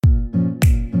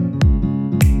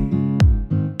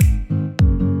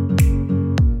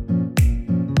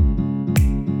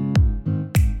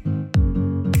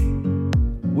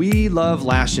love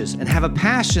lashes and have a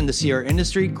passion to see our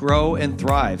industry grow and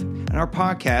thrive. In our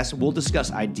podcast, we'll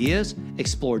discuss ideas,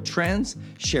 explore trends,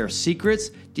 share secrets,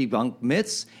 debunk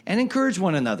myths, and encourage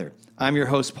one another. I'm your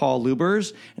host, Paul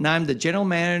Lubers, and I'm the general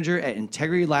manager at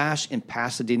Integrity Lash in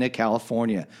Pasadena,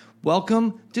 California.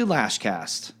 Welcome to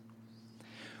Lashcast.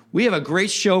 We have a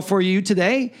great show for you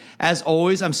today. As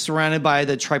always, I'm surrounded by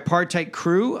the tripartite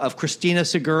crew of Christina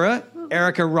Segura,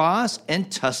 Erica Ross, and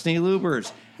Tusney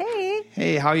Lubers. Hey.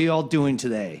 Hey, how are you all doing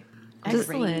today?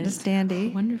 Excellent. Just dandy.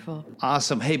 Wonderful.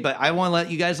 Awesome. Hey, but I want to let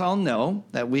you guys all know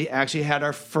that we actually had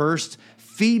our first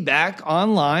feedback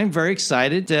online. Very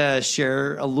excited to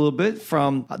share a little bit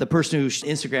from the person whose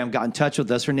Instagram got in touch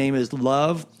with us. Her name is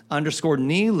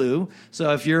love_Nilu.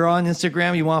 So if you're on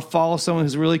Instagram, you want to follow someone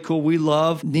who's really cool, we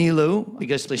love Nilu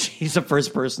because she's the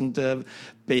first person to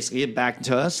basically get back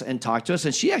to us and talk to us.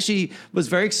 And she actually was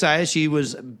very excited. She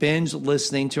was binge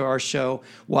listening to our show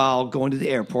while going to the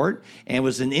airport and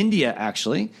was in India,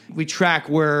 actually. We track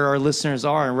where our listeners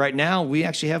are. And right now, we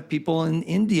actually have people in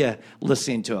India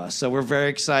listening to us. So we're very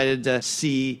excited to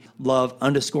see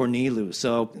love_Nilu.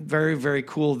 So very, very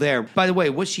cool there. By the way,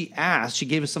 what she asked, she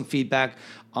gave us some feedback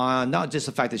on not just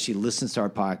the fact that she listens to our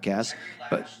podcast,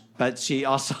 but she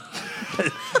also,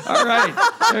 all right,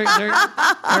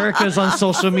 Erica's on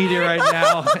social media right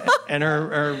now, and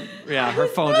her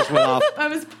phone just went off. I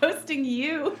was posting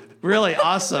you. Really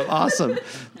awesome.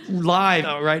 Live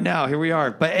right now, here we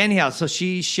are. But anyhow, so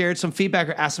she shared some feedback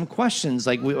or asked some questions,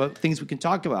 like things we can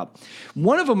talk about.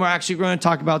 One of them we're actually going to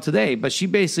talk about today, but she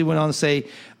basically went on to say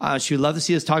she would love to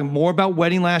see us talk more about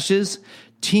wedding lashes,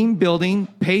 team building,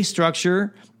 pay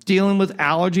structure, dealing with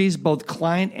allergies, both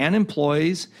client and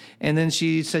employees. And then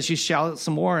she says she shouted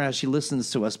some more as she listens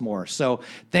to us more. So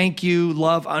thank you,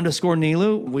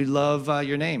 love_Nilu. We love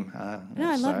your name.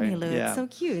 I love Nilu. Yeah. It's so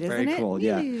cute, isn't it? Very cool,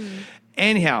 Nilu. yeah.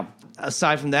 Anyhow,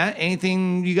 aside from that,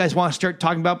 anything you guys want to start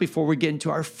talking about before we get into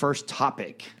our first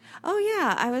topic? Oh,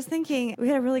 yeah. I was thinking we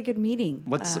had a really good meeting.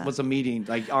 What's a meeting?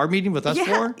 Like our meeting with us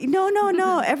four? No.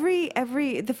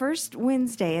 The first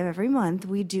Wednesday of every month,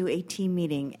 we do a team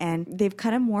meeting. And they've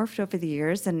kind of morphed over the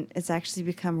years, and it's actually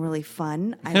become really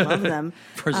fun. I love them.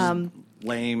 Versus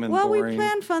lame and boring. We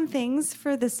plan fun things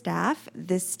for the staff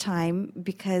this time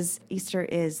because Easter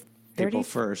is April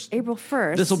 1st. April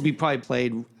 1st. This will be probably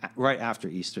played right after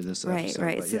Easter, this episode.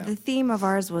 Right. So the theme of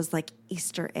ours was like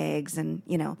Easter eggs and,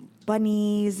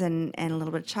 bunnies and a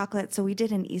little bit of chocolate. So we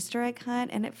did an Easter egg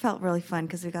hunt, and it felt really fun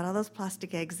because we got all those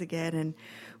plastic eggs again. And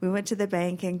we went to the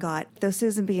bank and got those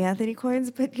Susan B. Anthony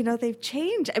coins. But, they've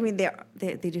changed. I mean,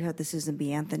 they do have the Susan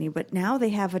B. Anthony, but now they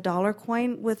have a $1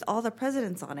 coin with all the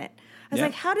presidents on it. I was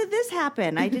like, how did this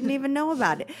happen? I didn't even know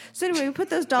about it. So anyway, we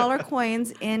put those $1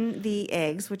 coins in the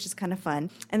eggs, which is kind of fun.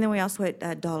 And then we also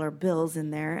put dollar bills in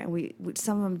there. And we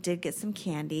some of them did get some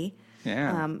candy.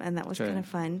 Yeah. And that was kind of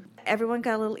fun. Everyone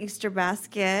got a little Easter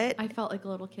basket. I felt like a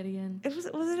little kid again. Was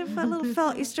it a fun little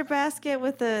felt Easter basket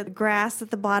with the grass at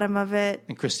the bottom of it?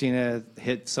 And Christina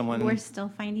hit someone. We're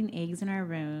still finding eggs in our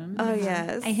room. Oh,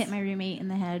 yes. I hit my roommate in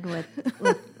the head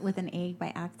with an egg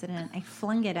by accident. I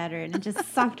flung it at her, and it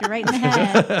just socked her right in the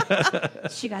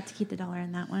head. She got to keep the $1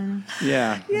 in that one.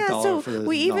 Yeah. So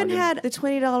we even had the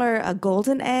 $20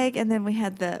 golden egg, and then we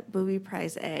had the booby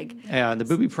prize egg. Yeah, the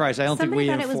booby prize. I don't think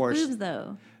we enforced. Somebody thought it was boobs,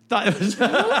 though. Thought it was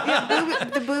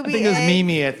The booby I think egg. it was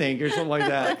Mimi, or something like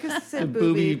that. The booby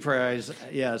booby prize,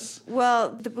 yes.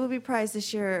 Well, the booby prize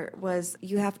this year was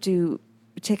you have to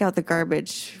take out the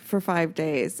garbage for 5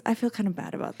 days. I feel kind of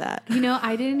bad about that.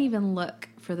 I didn't even look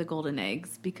for the golden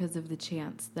eggs because of the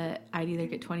chance that I'd either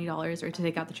get $20 or to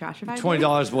take out the trash for 5 days.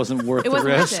 $20 wasn't worth It the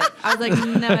wasn't risk. worth it. I was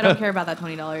like, no, I don't care about that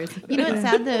 $20. You know what's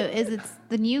sad, though, is it's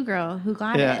the new girl who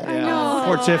got it. Yeah. know.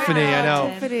 Poor Tiffany, I know.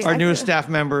 Tiffany. Our newest staff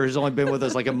member who's only been with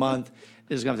us like a month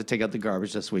is going to have to take out the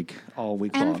garbage this week, all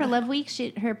week long. And for Love Week,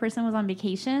 her person was on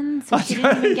vacation, so she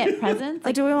didn't even get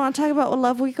presents. Do we want to talk about what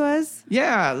Love Week was?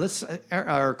 Yeah, let's.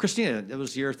 Christina, it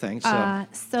was your thing. So,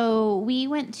 So we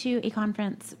went to a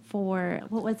conference for,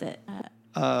 what was it?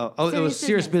 it was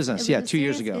Serious Business. Yeah, 2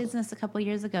 years ago. Business a couple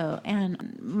years ago,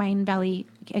 and Mind Valley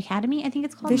Academy, I think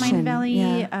it's called. Vision, Mind Valley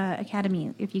yeah.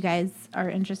 Academy. If you guys are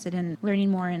interested in learning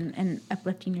more and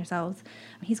uplifting yourselves,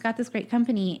 he's got this great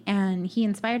company, and he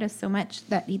inspired us so much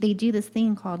that they do this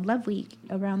thing called Love Week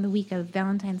around the week of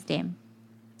Valentine's Day.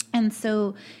 And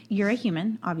so you're a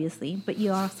human, obviously, but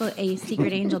you're also a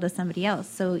secret angel to somebody else.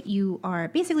 So you are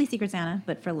basically Secret Santa,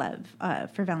 but for love,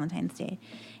 for Valentine's Day.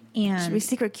 And Should be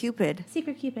Secret Cupid.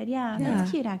 Secret Cupid, yeah. Yeah.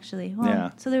 That's cute, actually. Well, Yeah.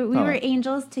 so we Oh. were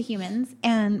angels to humans,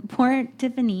 and poor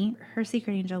Tiffany, her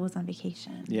secret angel, was on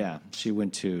vacation. Yeah, she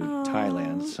went to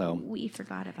Thailand, so We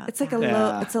forgot about It's like that.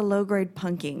 Yeah. a low grade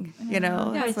punking, you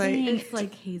know. Yeah, It's like it's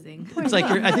like hazing. it's like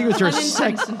I think it was her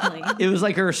second. Unintentionally. It was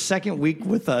like her second week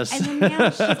with us. And then now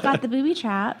she's got the booby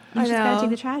trap, and I she's got to know. take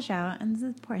the trash out, and this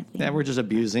is poor thing. Yeah, we're just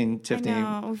abusing Tiffany.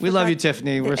 know. We love you, forgot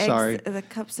Tiffany. the We're eggs- sorry. The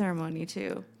cup ceremony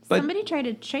too. But- Somebody tried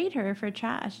to trade her for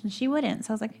trash, and she wouldn't.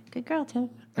 So I was like, "Good girl, Tiff.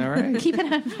 All right. Keep it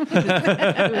up."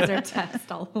 It was our test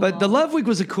all along. But the Love Week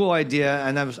was a cool idea,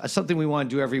 and that was something we want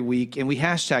to do every week. And we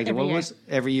hashtagged it. Every What year. was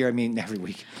every year? I mean, every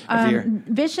week, every year.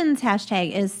 Vision's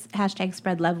hashtag is hashtag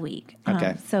Spread Love Week.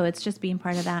 Okay. So it's just being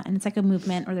part of that, and it's like a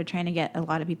movement where they're trying to get a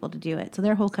lot of people to do it. So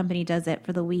their whole company does it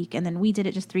for the week, and then we did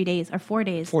it just 3 days or 4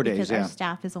 days. 4 days, because yeah. our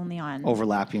staff is only on.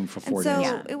 Overlapping for 4 And so days.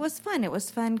 Yeah. it was fun. It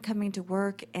was fun coming to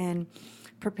work and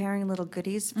preparing little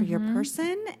goodies for your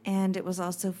person. And it was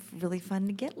also really fun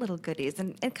to get little goodies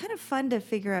and kind of fun to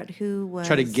figure out who was.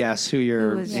 Try to guess who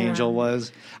your was angel your-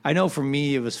 was. I know for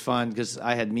me it was fun because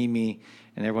I had Mimi,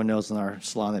 and everyone knows in our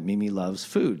salon that Mimi loves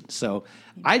food. So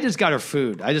I just got her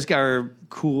food. I just got her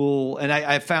cool, and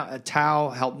I found Tao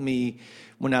helped me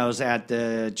when I was at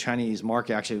the Chinese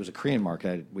market. Actually, it was a Korean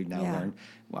market. We now Yeah. learned.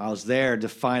 Well, I was there to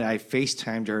find. I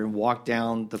FaceTimed her and walked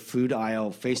down the food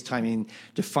aisle, FaceTiming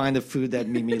to find the food that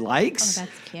Mimi likes. Oh,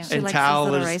 that's cute. She And likes Tao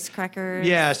those little was rice crackers.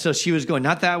 yeah. So she was going,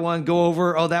 not that one. Go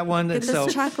over. Oh, that one. Get And so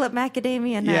those chocolate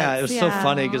macadamia nuts. yeah, it was so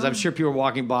funny because I'm sure people were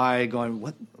walking by going,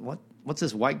 what's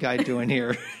this white guy doing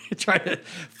here? Trying to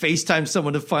FaceTime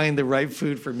someone to find the right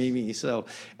food for Mimi. So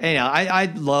anyhow, I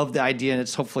love the idea, and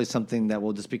it's hopefully something that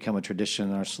will just become a tradition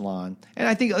in our salon. And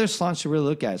I think other salons should really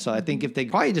look at it. So I think if they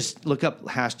probably just look up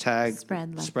hashtag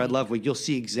Spread Love Week, you'll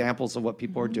see examples of what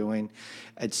people are doing.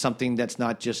 It's something that's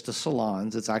not just the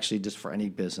salons. It's actually just for any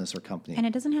business or company. And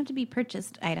it doesn't have to be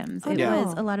purchased items. It Yeah.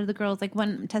 was a lot of the girls, like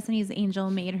when Tessini's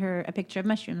angel made her a picture of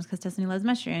mushrooms because Tessini loves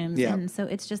mushrooms. Yeah. And so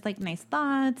it's just like nice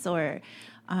thoughts or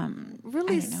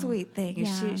Really I don't know. sweet thing.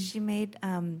 Yeah. She made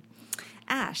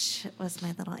Ash was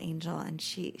my little angel, and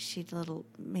she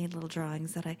made little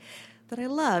drawings that I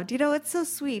loved. You know, it's so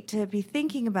sweet to be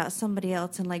thinking about somebody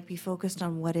else and like be focused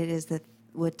on what it is that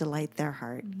would delight their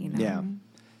heart. You know. Yeah.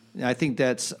 And I think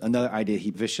that's another idea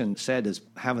Vishen said is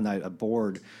having a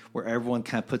board where everyone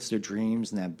kind of puts their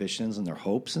dreams and ambitions and their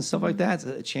hopes and stuff like that. It's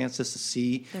a chance just to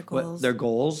see Their what goals. their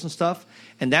goals and stuff.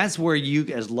 And that's where you,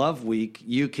 as Love Week,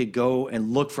 you could go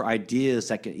and look for ideas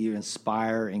that could either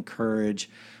inspire, encourage,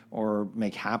 or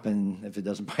make happen if it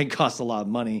doesn't probably cost a lot of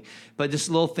money. But just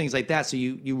little things like that so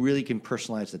you really can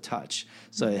personalize the touch.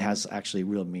 So it has actually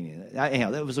real meaning.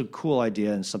 Anyhow, that was a cool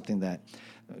idea and something that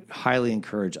highly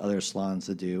encourage other salons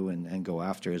to do and go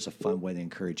after is a fun way to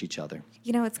encourage each other.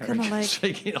 You know, it's kind of like.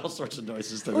 Shaking all sorts of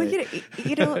noises today. Well,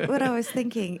 you know what I was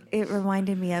thinking? It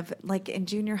reminded me of like in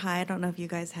junior high. I don't know if you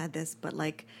guys had this, but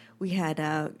like we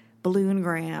had balloon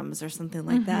grams or something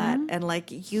like that, and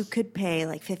like you could pay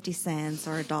like 50 cents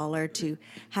or $1 to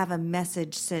have a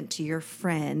message sent to your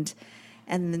friend,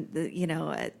 and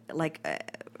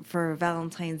for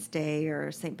Valentine's Day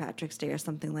or St. Patrick's Day or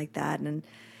something like that, and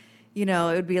you know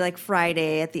it would be like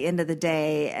Friday at the end of the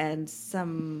day, and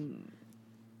some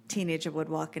teenager would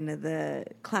walk into the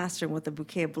classroom with a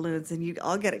bouquet of balloons, and you'd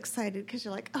all get excited because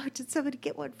you're like, oh, did somebody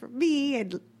get one for me?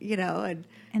 And you know,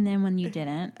 and then when you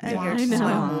didn't, and I you're know. just like,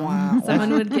 wow.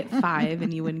 Someone would get 5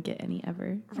 and you wouldn't get any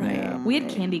ever. Right. We had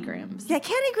candy grams. Yeah,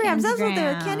 candy grams. That's what they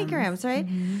were, candy Candy grams, right?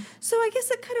 So I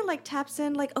guess it kind of like taps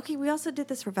in, like, okay, we also did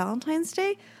this for Valentine's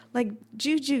Day. Like,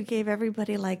 Juju gave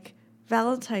everybody like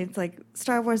Valentine's, like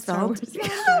Star Wars Valentine's. Wars.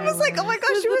 Yeah, I was like, oh my gosh,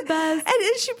 was she the was, best. and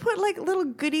then she put like little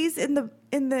goodies in the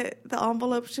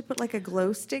envelope. She put like a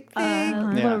glow stick thing.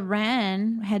 Yeah.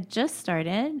 Loren had just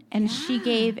started, and she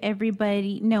gave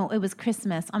everybody. No, it was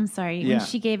Christmas. I'm sorry. Yeah. When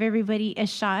she gave everybody a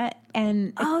shot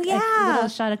and Oh, a yeah. little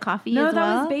shot of coffee. No, as that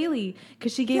well. was Bailey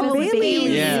because she gave Oh, us Bailey's.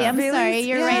 Bailey's. Yeah. I'm Bailey's, sorry.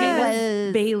 You're right. yes. It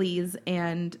was. Bailey's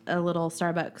and a little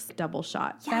Starbucks double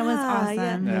shot. That was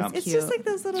awesome. Yeah. It's cute. just like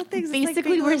those little things. It's like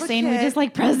Basically, being a we're little saying we kid. just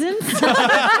like presents. give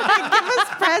us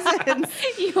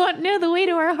presents. You want to know the way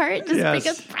to our heart? Just Yes.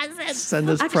 bring us presents. Send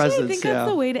us Actually, presents. I think yeah. that's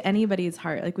the way to anybody's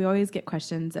heart. Like we always get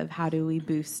questions of how do we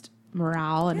boost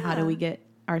morale and how do Yeah. we get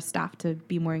our staff to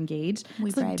be more engaged.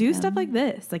 We So bribe do them. stuff like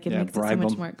this. Like it Yeah, makes it so bribe much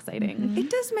them. more exciting. It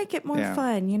does make it more Yeah.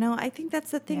 fun, you know. I think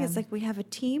that's the thing. Yeah. It's like we have a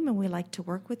team and we like to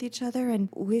work with each other and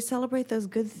we celebrate those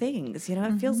good things. You know,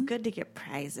 it feels good to get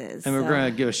prizes. And we're so- going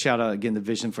to give a shout out again to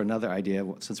Vision for another idea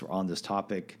since we're on this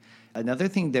topic. Another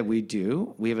thing that we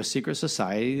do, we have a secret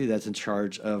society that's in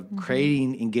charge of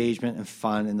creating engagement and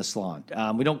fun in the salon.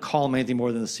 We don't call them anything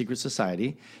more than the secret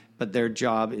society. but their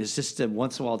job is just to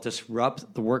once in a while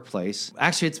disrupt the workplace.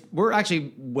 Actually, we're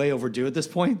actually way overdue at this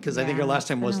point because I think our last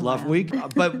time was Love Week.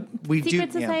 But we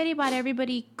Secret Society bought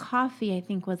everybody coffee, I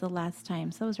think was the last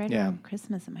time. So it was right around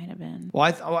Christmas, it might have been.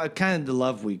 Well, kind of the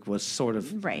Love Week was sort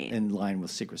of in line with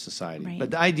Secret Society. Right.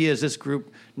 But the idea is this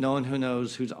group, no one who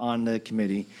knows who's on the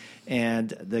committee. And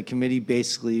the committee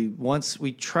basically, once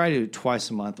we try to twice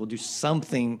a month, we'll do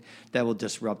something that will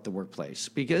disrupt the workplace.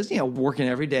 Because, working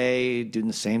every day, doing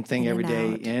the same thing every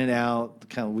day, in and out,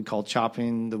 kind of we call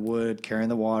chopping the wood, carrying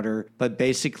the water. But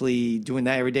basically doing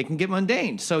that every day can get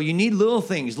mundane. So you need little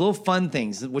things, little fun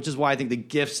things, which is why I think the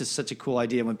gifts is such a cool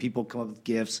idea when people come up with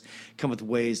gifts, come up with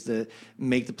ways to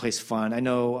make the place fun. I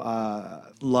know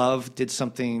Love did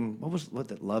something, what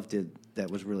did Love did? That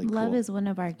was really cool. Love is one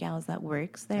of our gals that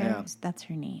works there. Yeah. That's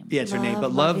her name. Yeah, it's her name.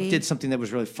 But Love did something that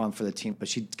was really fun for the team, but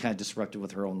she kind of disrupted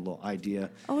with her own little idea.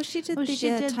 Oh, she did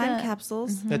the time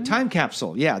capsules. Mm-hmm. The time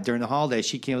capsule, yeah. During the holiday,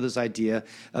 she came with this idea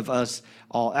of us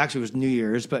all, actually it was New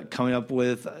Year's, but coming up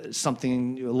with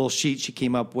something, a little sheet she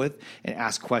came up with and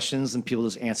asked questions, and people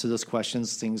just answer those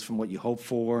questions, things from what you hope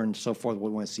for and so forth, what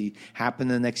you want to see happen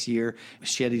the next year.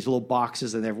 She had these little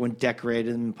boxes, and everyone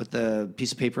decorated and put the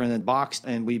piece of paper in the box,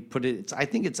 and we put it, I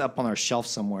think it's up on our shelf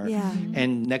somewhere. Yeah. Mm-hmm.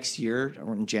 And next year,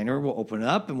 or in January, we'll open it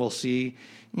up and we'll see,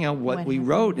 what we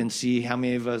wrote and see how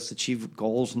many of us achieve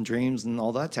goals and dreams and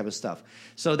all that type of stuff.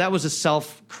 So that was a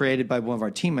self-created by one of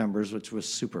our team members, which was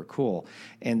super cool.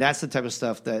 And that's the type of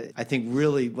stuff that I think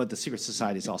really what the Secret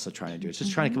Society is also trying to do. It's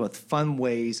just trying to come up with fun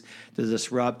ways to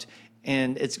disrupt.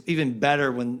 And it's even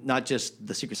better when not just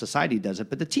the Secret Society does it,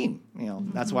 but the team.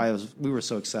 That's why we were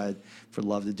so excited for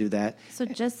Love to do that. So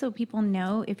just so people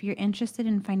know, if you're interested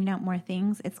in finding out more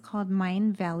things, it's called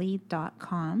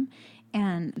mindvalley.com.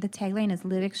 And the tagline is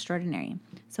Live Extraordinary.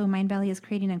 So Mind Valley is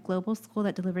creating a global school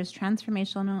that delivers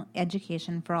transformational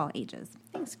education for all ages.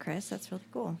 Thanks, Chris. That's really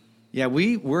cool. Yeah,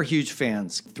 we're huge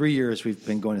fans. 3 years we've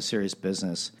been going to Serious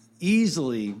Business.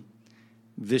 Easily,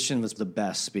 Vishen was the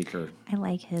best speaker. I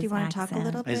like his accent. Do you want to talk a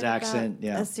little bit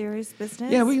about a Serious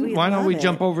Business? Yeah, why don't we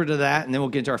jump over to that, and then we'll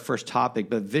get into our first topic.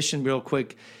 But Vishen, real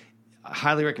quick, I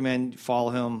highly recommend follow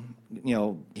him.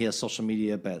 He has social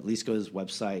media, but at least go to his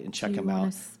website and check him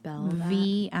out. Spell that?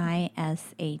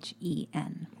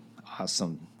 Vishen.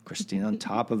 Awesome. Christine on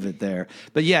top of it there.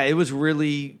 But yeah, it was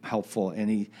really helpful.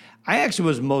 And I actually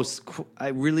was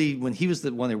when he was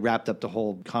the one that wrapped up the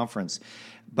whole conference.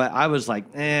 But I was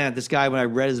like, this guy, when I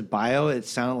read his bio, it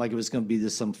sounded like it was going to be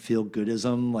this some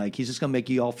feel-goodism. Like, he's just going to make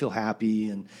you all feel happy.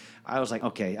 And I was like,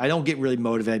 okay, I don't get really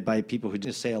motivated by people who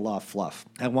just say a lot of fluff.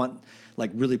 I want,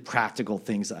 really practical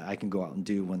things that I can go out and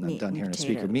do when I'm done hearing a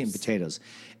speaker. Meat and potatoes.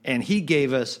 And he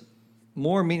gave us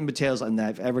more meat and potatoes than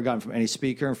I've ever gotten from any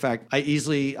speaker. In fact, I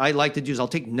like to do is I'll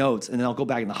take notes and then I'll go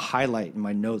back and highlight in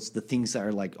my notes the things that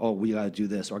are like, oh, we got to do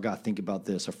this, or I got to think about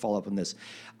this, or follow up on this.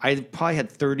 I probably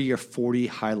had 30 or 40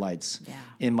 highlights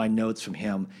in my notes from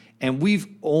him. And we've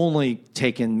only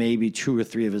taken maybe 2 or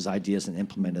 3 of his ideas and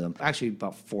implemented them. Actually,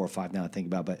 about 4 or 5 now I think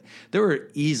about it. But there were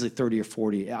easily 30 or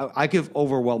 40. I could have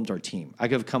overwhelmed our team. I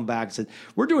could have come back and said,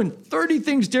 we're doing 30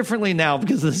 things differently now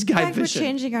because of this guy. In fact, we're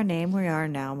changing our name. We are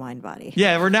now MindBody.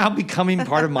 Yeah, we're now becoming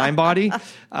part of MindBody.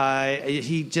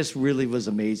 He just really was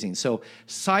amazing. So,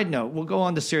 side note, we'll go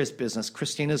on to Serious Business.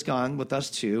 Christina's gone with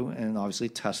us too, and obviously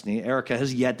Tusney. Erica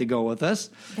has yet to go with us.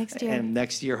 Next year. And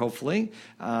next year, hopefully.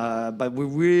 But we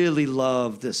really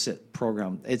love this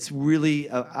program. It's really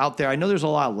out there. I know there's a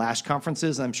lot of lash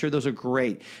conferences, and I'm sure those are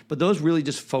great, but those really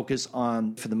just focus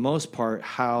on, for the most part,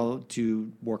 how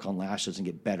to work on lashes and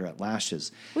get better at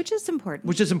lashes. Which is important.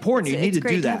 You need to do that. It's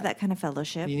great to have that kind of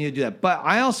fellowship. You need to do that. But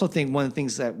I also think one of the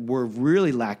things that we're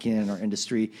really lacking in our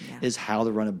industry is how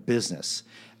to run a business.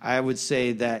 I would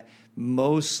say that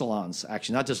most salons,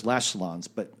 actually not just lash salons,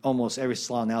 but almost every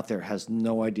salon out there has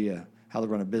no idea how to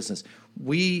run a business.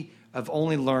 We have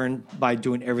only learned by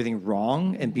doing everything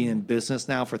wrong and being in business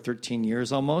now for 13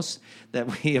 years almost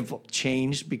that we have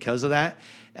changed because of that.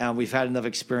 We've had enough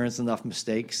experience, enough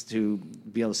mistakes to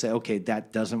be able to say, okay,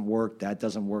 that doesn't work, that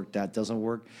doesn't work, that doesn't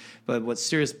work. But what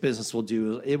Serious Business will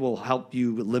do, it will help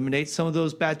you eliminate some of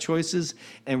those bad choices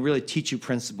and really teach you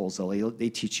principles. They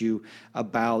teach you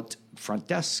about front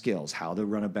desk skills, how to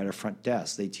run a better front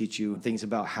desk. They teach you things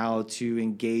about how to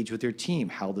engage with your team,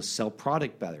 how to sell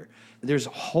product better. There's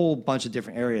a whole bunch of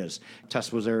different areas.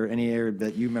 Tess, was there any area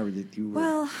that you remember that you were...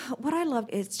 Well, what I love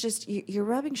is just you're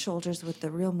rubbing shoulders with the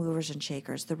real movers and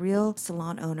shakers, the real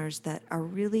salon owners that are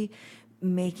really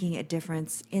making a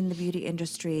difference in the beauty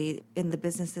industry, in the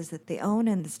businesses that they own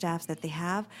and the staffs that they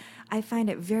have. I find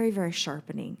it very, very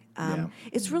sharpening.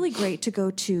 It's really great to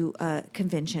go to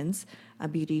conventions.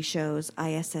 beauty shows,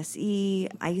 ISSE,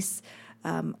 ICE,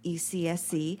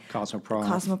 ECSC,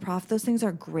 Cosmoprof. Those things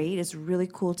are great. It's really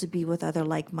cool to be with other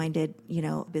like-minded,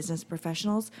 business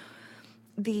professionals.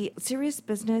 The serious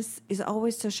business is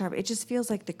always so sharp. It just feels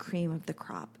like the cream of the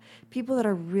crop. People that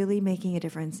are really making a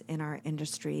difference in our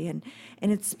industry. And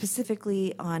it's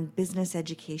specifically on business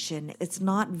education. It's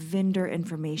not vendor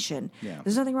information. Yeah.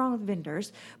 There's nothing wrong with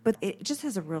vendors, but it just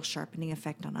has a real sharpening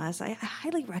effect on us. I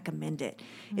highly recommend it.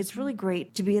 It's really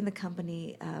great to be in the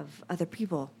company of other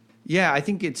people. Yeah, I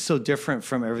think it's so different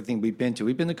from everything we've been to.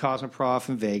 We've been to Cosmoprof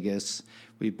in Vegas.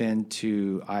 We've been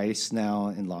to ICE now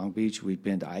in Long Beach. We've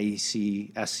been to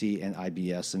IEC, SC, and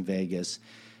IBS in Vegas.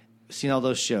 Seen all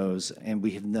those shows, and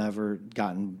we have never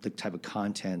gotten the type of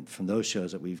content from those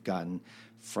shows that we've gotten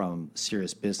from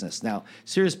Serious Business. Now,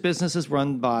 Serious Business is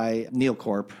run by Neil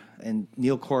Corp, and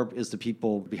Neil Corp is the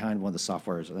people behind one of the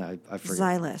softwares. And I forget.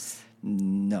 Xylus.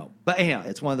 No. But anyhow,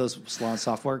 it's one of those salon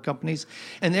software companies.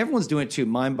 And everyone's doing it too.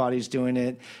 MindBody's doing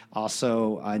it.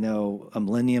 Also, I know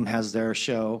Millennium has their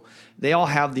show. They all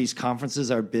have these conferences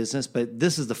that are business, but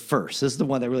this is the first. This is the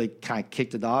one that really kind of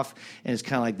kicked it off, and it's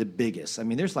kind of like the biggest. I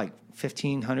mean, there's like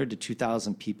 1,500 to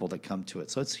 2,000 people that come to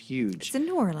it. So it's huge. It's in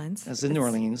New Orleans. It's in New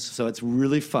Orleans, so it's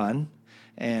really fun.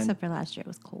 And Except for last year, it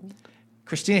was cold.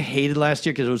 Christina hated last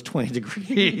year because it was 20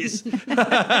 degrees.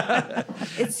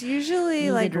 It's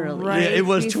usually like Literally. right Yeah, it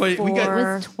was 20 we got- It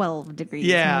was 12 degrees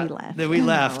Yeah, when we left. then we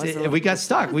left. it was a And we got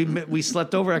stuck. We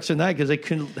slept over extra night because they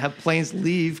couldn't have planes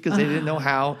leave because they didn't know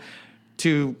how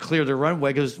to clear the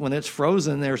runway. Because when it's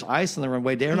frozen, there's ice on the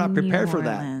runway. They're not New prepared for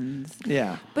that. Orleans.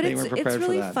 Yeah, But they it's weren't prepared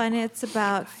really for that. fun. It's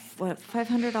about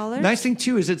 $500. Nice thing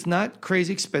too is it's not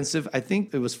crazy expensive. I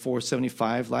think it was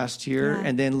 $475 last year, Yeah.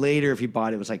 and then later if you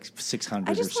bought it, it was like $600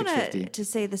 I or just $650. wanted to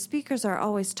say the speakers are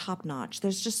always top notch.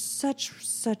 There's just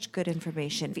such good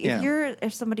information. If Yeah. you're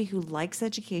somebody who likes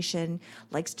education,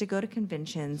 likes to go to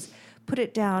conventions, put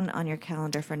it down on your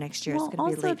calendar for next year. Well, It's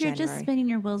going to be also, late if you're January. just spinning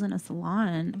your wheels in a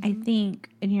salon, I think,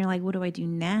 and you're like, what do I do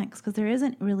next? Because there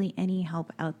isn't really any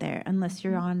help out there unless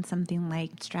you're on something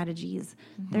like strategies.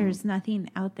 There's nothing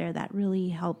out there that really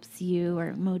helps you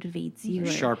or motivates you. Or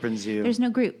Sharpens you. There's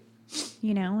no group.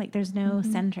 Like there's no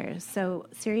centers. So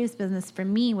serious business for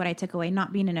me, what I took away,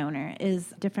 not being an owner,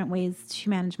 is different ways to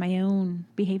manage my own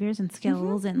behaviors and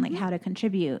skills and like how to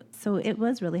contribute. So it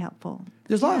was really helpful.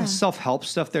 There's a lot of self-help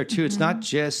stuff there too. It's not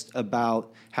just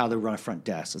about how to run a front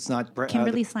desk. It's not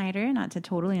Kimberly Snyder, not to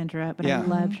totally interrupt, but Yeah. I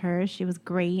loved her. She was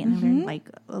great and I learned like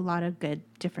a lot of good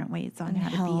different ways on how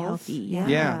to be health. healthy. Yeah.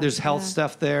 Yeah, there's health Yeah.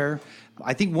 stuff there.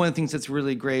 I think one of the things that's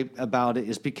really great about it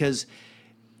is because,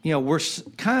 we're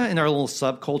kind of in our little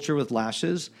subculture with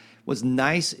lashes. What's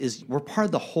nice is we're part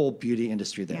of the whole beauty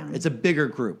industry there. Yeah. It's a bigger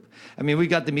group. I mean, we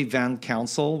got to meet Van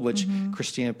Council, which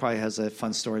Christina probably has a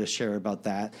fun story to share about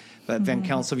that. But Van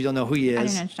Council, if you don't know who he is, I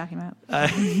don't know what you're talking about.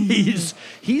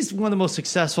 he's one of the most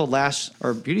successful lash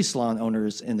or beauty salon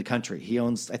owners in the country. He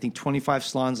owns, I think, 25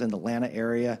 salons in the Atlanta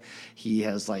area. He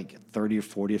has like 30 or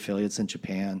 40 affiliates in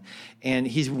Japan, and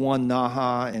he's won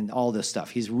NAHA and all this stuff.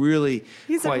 He's really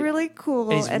He's a really cool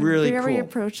he's and really very cool.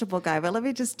 approachable guy. But let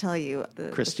me just tell you the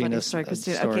Christina's funny story,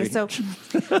 Christina. story.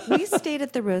 Okay, so we stayed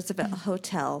at the Roosevelt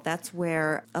Hotel. That's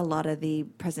where a lot of the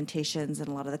presentations and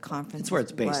a lot of the conferences. That's where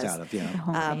it's based was. out of. Yeah.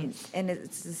 Home base. And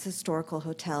it's this historical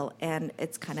hotel, and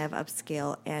it's kind of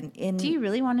upscale. And in Do you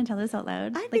really want to tell this out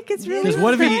loud? I think it's really Because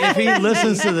what if he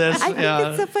listens to this? I think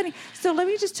it's so funny. So let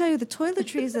me just tell you, the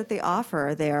toiletries that they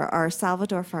offer there are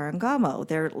Salvador Ferragamo.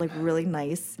 They're like really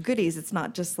nice goodies. It's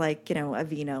not just like a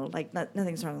vino. Like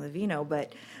nothing's wrong with a vino,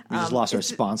 but We just lost our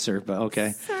sponsor, but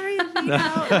okay. sorry, vino.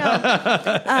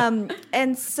 No.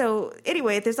 And so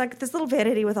anyway, there's like this little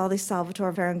vanity with all these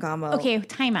Salvatore Ferragamo. Okay,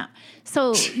 time out.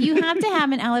 So you have to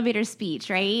have an elevator speech,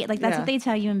 right? Like that's Yeah. what they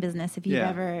tell you in business if you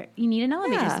Yeah. you need an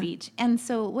elevator Yeah. speech. And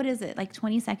so what is it? Like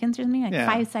 20 seconds or something? Like Yeah.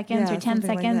 5 seconds Yeah, or 10 something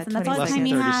like seconds. that, And that's all 20 the time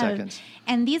you 30 have. seconds.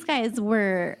 And these guys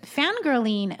were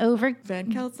fangirling over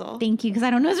Van Council. Thank you, because I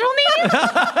don't know his real name.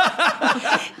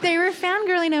 They were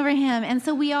fangirling over him, and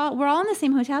so we're all in the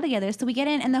same hotel together. So we get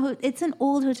in, and it's an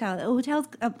old hotel. The hotel's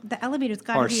the elevator's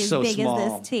got to Are be as so big small.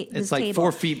 as this It's this like table.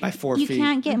 4 feet by 4 You feet.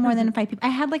 can't get more than 5 people.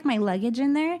 I had like my luggage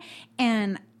in there,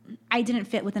 and I didn't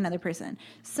fit with another person.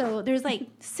 So there's like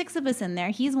 6 of us in there.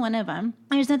 He's one of them.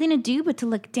 There's nothing to do but to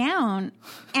look down.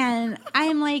 And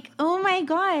I'm like, oh my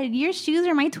God, your shoes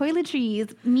are my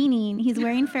toiletries, meaning he's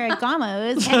wearing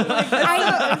Ferragamos.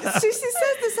 And Susie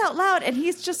says this out loud, and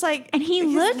he's just like, And he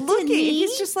he's looked at me.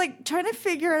 He's just like trying to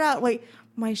figure it out. Wait,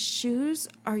 my shoes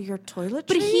are your toiletries?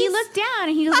 But he looked down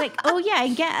and he was like, oh, yeah, I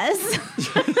guess.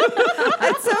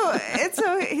 and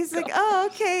so he's like, oh,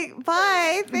 okay,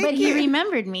 bye. Thank But you. he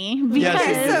remembered me Yes, he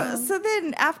because did. So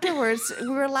then afterwards, we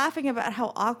were laughing about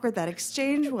how awkward that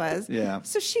exchange was. Yeah.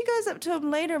 So she goes up to him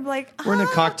later, like, We're in a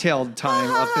cocktail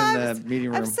time up in the meeting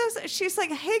room. I'm so sorry. She's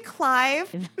like, hey,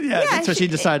 Clive. Yeah, so she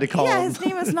decided to call Yeah, him. his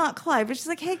name is not Clive. But she's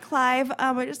like, hey, Clive,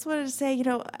 I just wanted to say,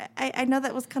 I know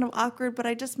that was kind of awkward, but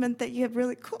I just meant that you have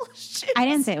really cool shoes. I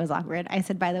didn't say it was awkward. I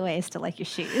said, by the way, I still like your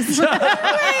shoes. He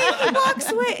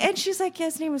walks away, and she's like, yeah,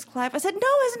 his name was Clive. I said, no,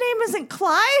 his name isn't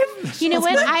Clive. You know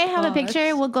what? I have a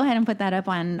picture. We'll go ahead and put that up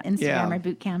on Instagram Yeah. or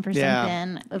Boot Camp or Yeah.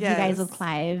 something of Yes. you guys with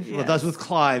Clive. Well, that's with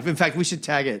Clive. In fact, we should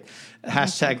tag it.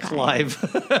 Hashtag Clive.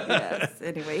 Yes.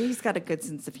 Anyway, he's got a good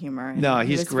sense of humor. No, He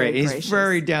he's was great. very He's gracious.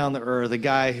 very down to earth. A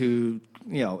guy who,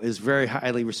 is very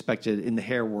highly respected in the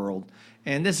hair world.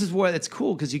 And this is what it's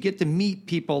cool because you get to meet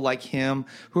people like him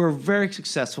who are very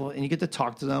successful, and you get to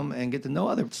talk to them and get to know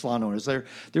other salon owners. There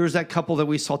was that couple that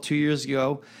we saw 2 years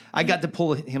ago. I got to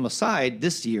pull him aside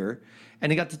this year,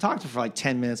 and I got to talk to him for like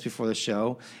 10 minutes before the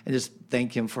show and just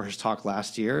thank him for his talk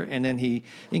last year. And then he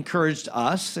encouraged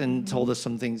us and told us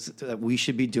some things that we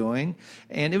should be doing.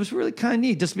 And it was really kind of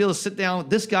neat just to be able to sit down.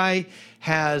 This guy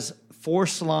has 4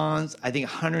 salons, I think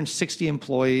 160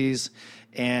 employees,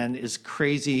 and is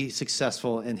crazy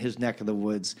successful in his neck of the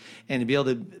woods. And to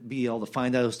be able to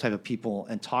find those type of people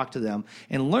and talk to them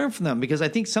and learn from them, because I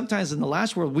think sometimes in the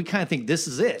last world we kind of think this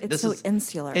is it. It's this so is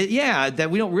insular. that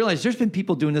we don't realize there's been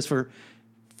people doing this for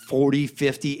 40,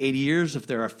 50, 80 years if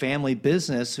they're a family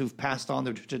business who've passed on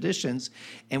their traditions.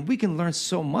 And we can learn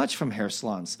so much from hair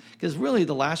salons because really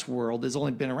the last world has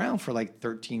only been around for like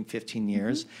 13, 15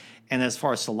 years. And as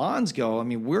far as salons go, I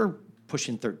mean, we're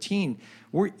pushing 13.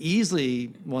 We're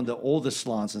easily one of the oldest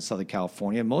salons in Southern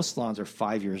California. Most salons are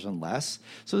 5 years and less.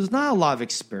 So there's not a lot of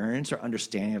experience or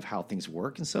understanding of how things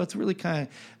work. And so it's really kind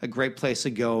of a great place to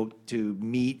go to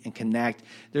meet and connect.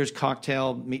 There's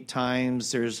cocktail meet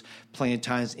times. There's plenty of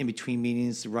times in between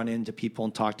meetings to run into people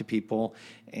and talk to people.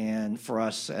 And for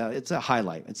us, it's a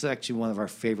highlight. It's actually one of our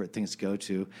favorite things to go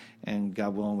to. And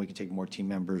God willing, we can take more team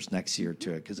members next year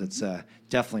to it because it's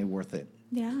definitely worth it.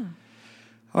 Yeah.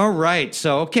 All right.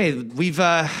 So, okay, we've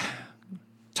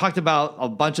talked about a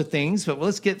bunch of things, but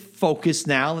let's get focused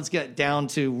now. Let's get down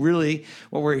to really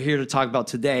what we're here to talk about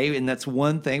today. And that's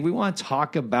one thing. We want to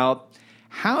talk about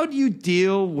how do you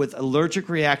deal with allergic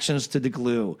reactions to the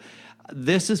glue?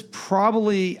 This is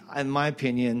probably, in my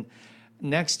opinion,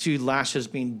 next to lashes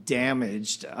being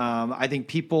damaged. I think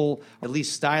people, at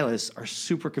least stylists, are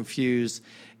super confused,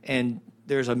 and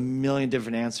there's a million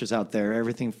different answers out there.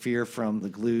 Everything fear from the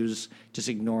glues, just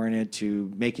ignoring it, to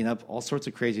making up all sorts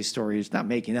of crazy stories. Not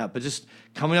making up, but just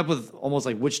coming up with almost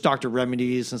like witch doctor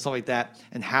remedies and stuff like that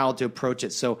and how to approach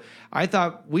it. So I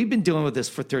thought we've been dealing with this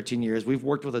for 13 years. We've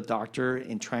worked with a doctor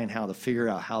in trying how to figure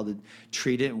out how to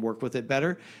treat it and work with it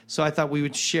better. So I thought we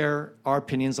would share our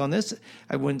opinions on this.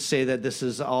 I wouldn't say that this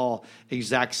is all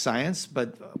exact science,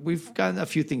 but we've gotten a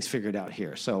few things figured out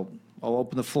here. So I'll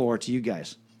open the floor to you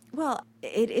guys. Well,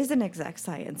 it is an exact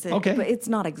science, Okay. but it's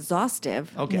not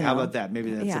exhaustive. Okay, you how know. about that?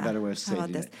 Maybe that's a better way of How saying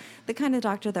about this? it. The kind of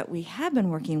doctor that we have been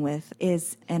working with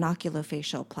is an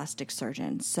oculofacial plastic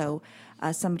surgeon. So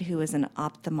somebody who is an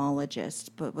ophthalmologist,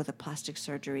 but with a plastic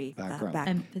surgery Background.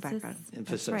 Emphasis. background.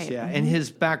 Emphasis, That's right. yeah. And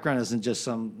his background isn't just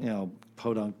some,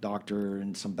 podunk doctor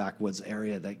in some backwoods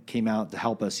area that came out to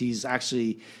help us. He's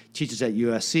actually teaches at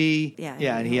USC.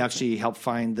 Yeah, and he actually helped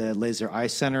find the Laser Eye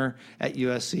Center at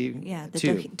USC. Yeah, the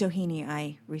too. Doheny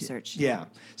Eye Research. Yeah.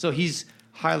 So he's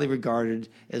highly regarded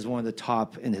as one of the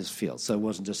top in his field. So it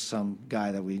wasn't just some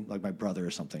guy that like my brother or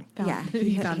something. Yeah, He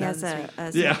he found has out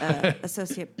a Yeah.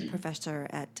 associate professor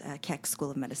at Keck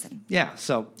School of Medicine. Yeah.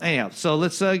 So anyhow, so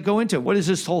let's go into it. What is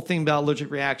this whole thing about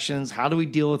allergic reactions? How do we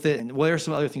deal with it? And what are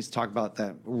some other things to talk about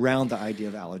that around the idea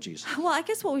of allergies? Well, I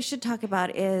guess what we should talk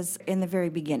about is in the very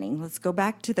beginning. Let's go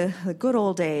back to the good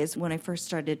old days when I first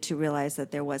started to realize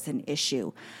that there was an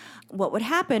issue. What would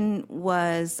happen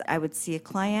was I would see a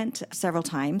client several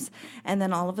times, and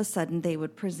then all of a sudden they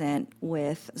would present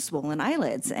with swollen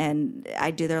eyelids. And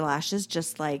I'd do their lashes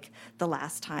just like the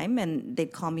last time, and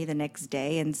they'd call me the next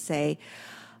day and say,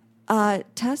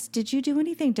 Tess, did you do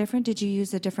anything different? Did you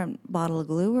use a different bottle of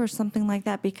glue or something like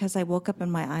that? Because I woke up and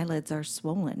my eyelids are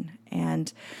swollen.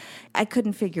 And I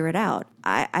couldn't figure it out.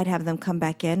 I'd have them come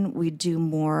back in. We'd do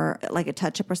more like a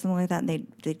touch-up or something like that, and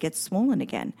they'd get swollen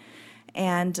again.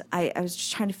 And I was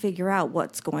just trying to figure out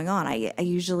what's going on. I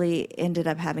usually ended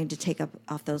up having to take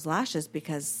off those lashes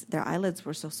because their eyelids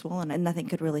were so swollen and nothing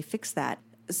could really fix that.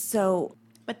 So,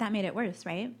 But that made it worse,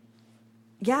 right?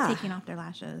 Yeah. Taking off their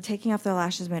lashes. Taking off their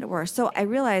lashes made it worse. So I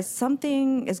realized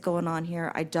something is going on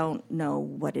here. I don't know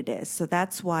what it is. So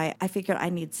that's why I figured I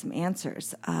need some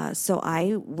answers. So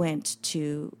I went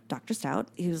to Dr. Stout.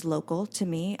 He was local to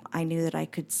me. I knew that I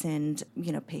could send,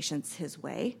 patients his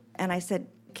way. And I said,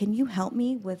 can you help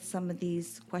me with some of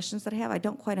these questions that I have? I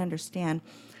don't quite understand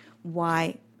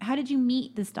why. How did you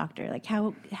meet this doctor? Like,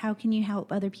 how can you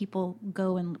help other people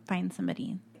go and find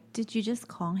somebody? Did you just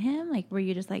call him? Like, were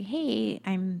you just like, hey,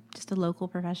 I'm just a local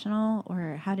professional?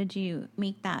 Or how did you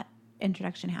make that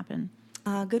introduction happen?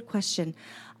 Good question.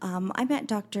 I met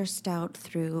Dr. Stout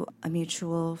through a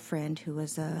mutual friend who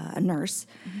was a nurse.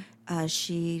 Mm-hmm.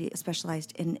 She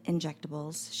specialized in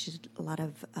injectables. She did a lot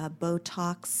of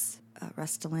Botox,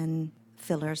 Restylane,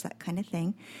 fillers, that kind of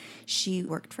thing. She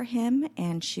worked for him,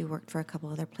 and she worked for a couple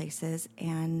other places,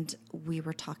 and we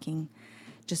were talking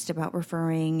just about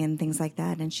referring and things like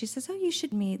that. And she says, oh, you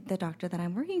should meet the doctor that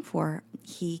I'm working for.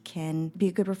 He can be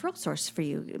a good referral source for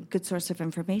you, a good source of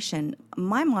information.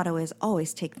 My motto is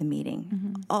always take the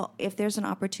meeting. Mm-hmm. If there's an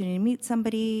opportunity to meet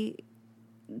somebody,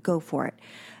 go for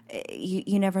it.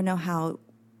 You never know how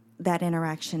that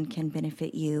interaction can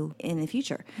benefit you in the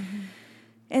future. Mm-hmm.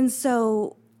 And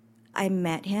so I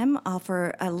met him.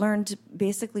 I learned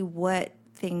basically what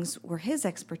things were his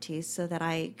expertise so that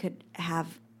I could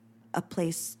have a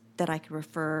place that I could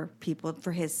refer people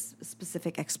for his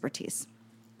specific expertise.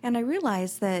 And I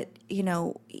realized that,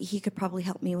 he could probably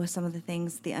help me with some of the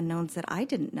things, the unknowns that I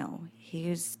didn't know. He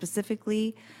was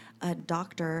specifically a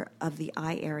doctor of the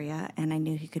eye area, and I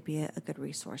knew he could be a good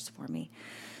resource for me.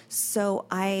 So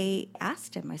I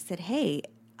asked him, I said, hey,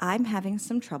 I'm having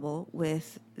some trouble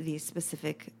with these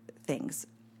specific things.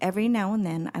 Every now and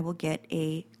then I will get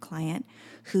a client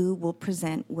who will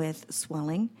present with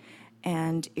swelling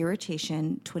and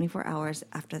irritation 24 hours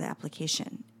after the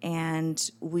application.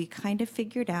 And we kind of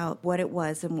figured out what it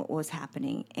was and what was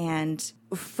happening. And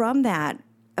from that,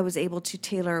 I was able to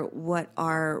tailor what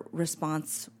our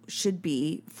response should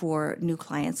be for new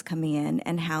clients coming in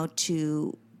and how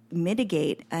to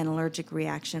mitigate an allergic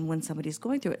reaction when somebody's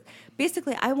going through it.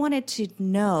 Basically, I wanted to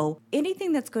know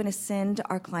anything that's going to send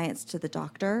our clients to the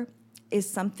doctor is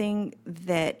something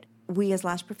that we as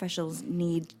lash professionals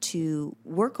need to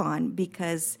work on,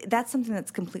 because that's something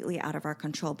that's completely out of our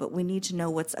control. But we need to know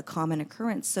what's a common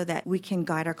occurrence so that we can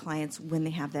guide our clients when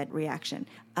they have that reaction.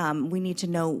 We need to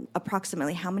know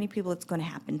approximately how many people it's going to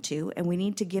happen to, and we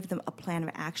need to give them a plan of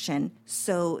action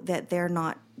so that they're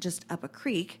not just up a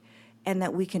creek, and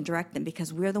that we can direct them,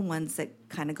 because we're the ones that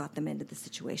kind of got them into the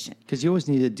situation. Because you always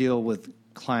need to deal with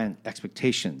client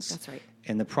expectations. That's right.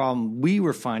 And the problem we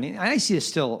were finding, and I see it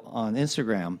still on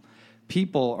Instagram,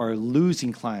 people are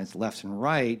losing clients left and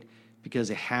right because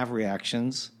they have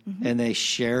reactions, mm-hmm. and they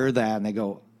share that, and they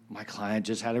go, my client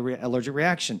just had an allergic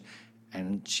reaction,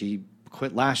 and she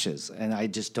quit lashes, and I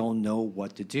just don't know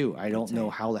what to do. I don't know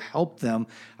how to help them.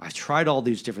 I've tried all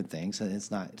these different things, and it's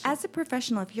not. As a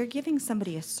professional, if you're giving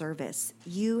somebody a service,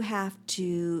 you have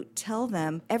to tell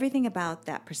them everything about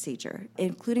that procedure,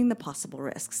 including the possible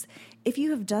risks. If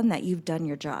you have done that, you've done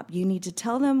your job. You need to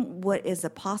tell them what is a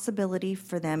possibility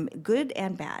for them, good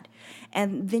and bad.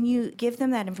 And then you give them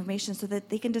that information so that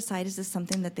they can decide, is this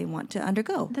something that they want to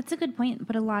undergo? That's a good point.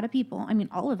 But a lot of people,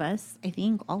 all of us,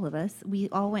 we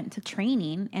all went to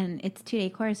training, and it's a 2-day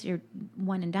course. You're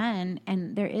one and done,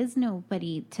 and there is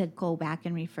nobody to go back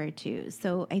and refer to.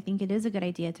 So I think it is a good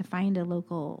idea to find a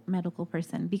local medical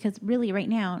person, because really right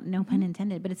now, no pun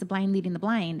intended, but it's a blind leading the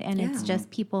blind. And it's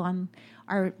just people on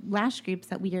our lash groups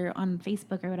that we are on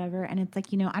Facebook or whatever, and it's like,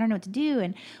 I don't know what to do.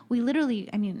 And we literally,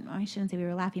 I shouldn't say we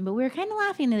were laughing, but we were kind of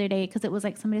laughing the other day, because it was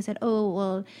like somebody said, oh,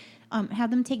 well,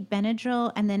 have them take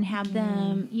Benadryl and then have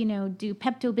them, do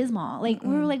Pepto-Bismol. Like,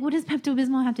 we were like, what does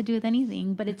Pepto-Bismol have to do with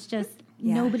anything? But it's just,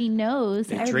 nobody knows.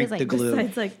 They drink the glue.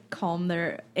 Besides, calm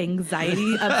their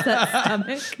anxiety, upset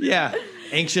stomach. Yeah.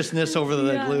 Anxiousness over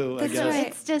the glue, I guess. Right.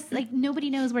 It's just nobody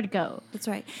knows where to go. That's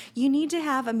right. You need to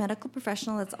have a medical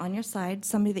professional that's on your side,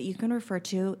 somebody that you can refer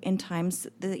to in times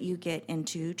that you get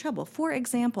into trouble. For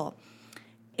example,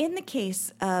 in the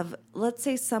case of, let's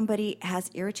say somebody has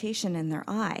irritation in their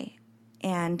eye,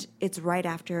 and it's right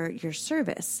after your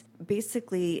service.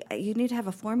 Basically, you need to have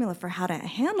a formula for how to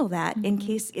handle that in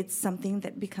case it's something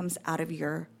that becomes out of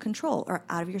your control or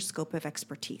out of your scope of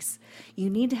expertise. You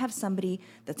need to have somebody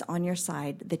that's on your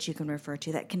side that you can refer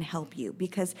to that can help you,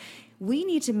 because we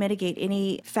need to mitigate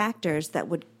any factors that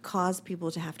would cause people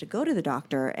to have to go to the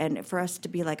doctor, and for us to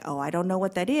be like, oh, I don't know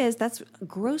what that is, that's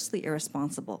grossly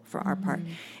irresponsible for our part.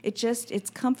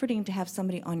 It's comforting to have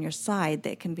somebody on your side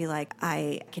that can be like,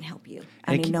 I can help you.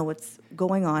 I know what's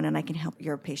going on, and I can help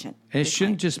your patient. patient. And it the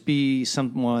shouldn't client. just be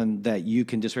someone that you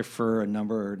can just refer a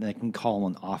number and they can call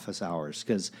on office hours,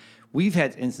 because we've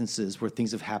had instances where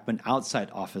things have happened outside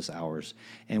office hours,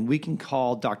 and we can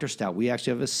call Dr. Stout. We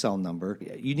actually have a cell number.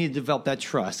 You need to develop that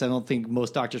trust. I don't think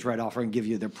most doctors right off are going to give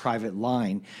you their private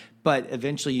line, but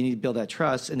eventually you need to build that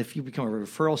trust. And if you become a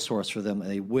referral source for them,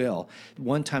 they will.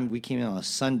 One time we came in on a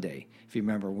Sunday, if you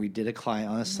remember, we did a client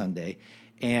on a Sunday,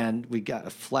 and we got a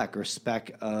fleck or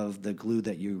speck of the glue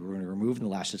that you were going to remove, and the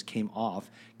lashes came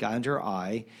off, got under her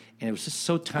eye, and it was just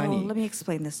so tiny. Oh, let me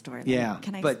explain this story. Yeah,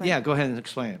 Can I but explain? yeah, go ahead and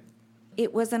explain it.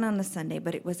 It wasn't on a Sunday,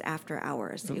 but it was after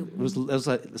hours. It was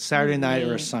like a Saturday night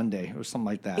or a Sunday or something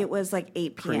like that. It was like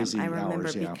 8 p.m. Crazy I remember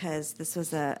hours, yeah. because this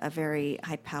was a very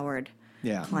high-powered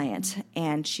Yeah. client.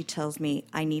 And she tells me,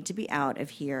 I need to be out of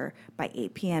here by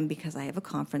 8 p.m. because I have a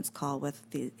conference call with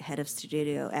the head of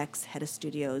Studio X, head of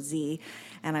Studio Z.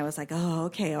 And I was like, oh,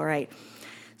 okay, all right.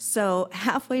 So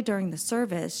halfway during the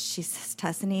service, she says,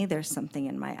 Tessany, there's something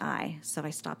in my eye. So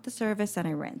I stop the service and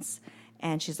I rinse.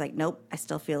 And she's like, nope, I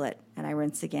still feel it. And I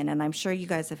rinse again. And I'm sure you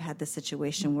guys have had this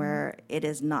situation where it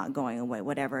is not going away,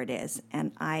 whatever it is.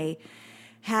 And I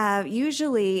have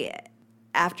usually,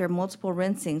 after multiple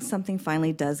rinsings, something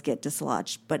finally does get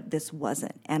dislodged, but this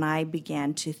wasn't. And I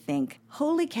began to think,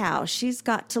 holy cow, she's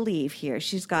got to leave here.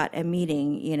 She's got a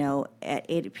meeting, at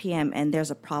 8 p.m. and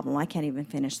there's a problem. I can't even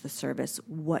finish the service.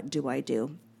 What do I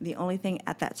do? The only thing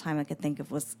at that time I could think of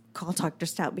was call Dr.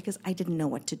 Stout because I didn't know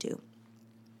what to do.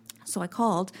 So I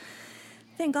called.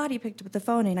 Thank God he picked up the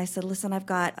phone, and I said, listen, I've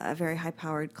got a very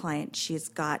high-powered client. She's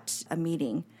got a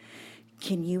meeting.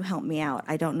 Can you help me out?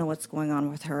 I don't know what's going on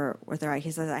with her eye.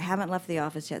 He says, I haven't left the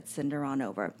office yet. Send her on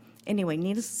over. Anyway,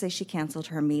 needless to say, she canceled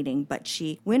her meeting, but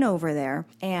she went over there,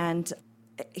 and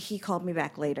he called me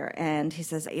back later, and he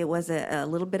says it was a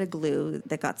little bit of glue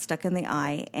that got stuck in the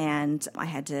eye, and I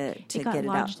had to It get got it out.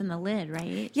 lodged in the lid,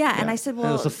 right? Yeah, and I said, And well,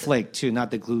 it was a flake too,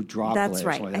 not the glue droplet. that's or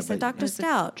right. something like I that, said, but- Dr.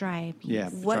 Stout, Dry piece. Yeah.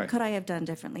 what sorry. could I have done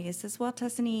differently? He says, well,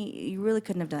 Tessany, you really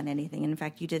couldn't have done anything. In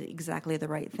fact, you did exactly the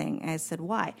right thing. I said,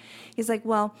 why? He's like,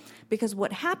 well, because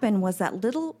what happened was that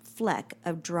little fleck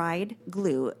of dried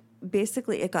glue,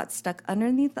 basically it got stuck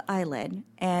underneath the eyelid.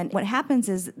 And what happens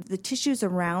is the tissues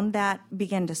around that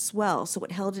began to swell, so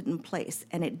it held it in place,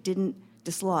 and it didn't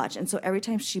dislodge. And so every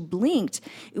time she blinked,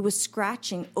 it was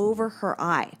scratching over her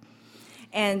eye.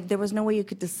 And there was no way you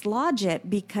could dislodge it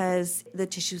because the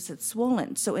tissues had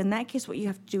swollen. So in that case, what you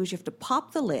have to do is you have to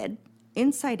pop the lid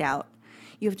inside out.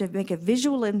 You have to make a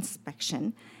visual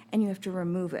inspection, and you have to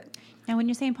remove it. Now, when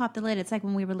you're saying pop the lid, it's like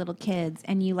when we were little kids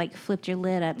and you like flipped your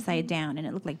lid upside down and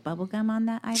it looked like bubble gum on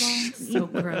that eyeball. So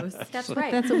gross. That's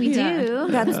right. That's what we do.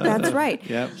 That's right.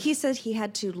 Yep. He said he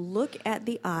had to look at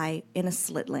the eye in a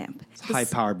slit lamp. It's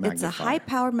high-powered It's a magnifier.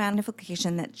 high-powered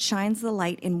magnification that shines the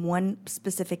light in one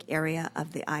specific area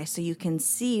of the eye, so you can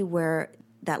see where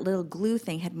that little glue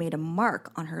thing had made a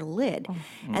mark on her lid.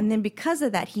 And then because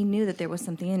of that, he knew that there was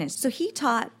something in it. So he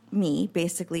taught me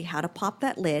basically how to pop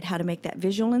that lid, how to make that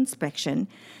visual inspection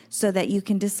so that you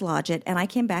can dislodge it. And I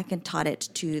came back and taught it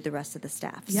to the rest of the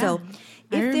staff. Yeah. So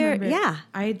I if they're, remember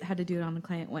I had to do it on a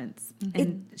client once,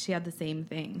 and she had the same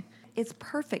thing. it's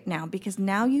perfect now because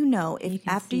now you know if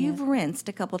can after see you've it. rinsed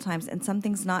a couple times and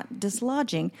something's not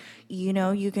dislodging,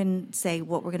 you can say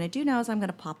what we're going to do now is I'm going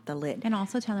to pop the lid. And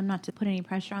also tell them not to put any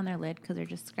pressure on their lid because they're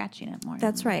just scratching it more.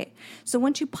 That's right. So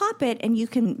once you pop it and you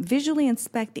can visually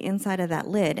inspect the inside of that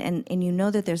lid and you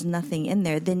know that there's nothing in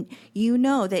there, then you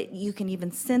know that you can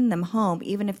even send them home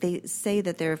even if they say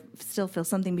that they still feel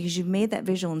something because you've made that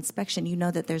visual inspection. You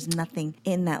know that there's nothing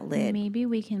in that lid. Maybe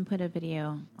we can put a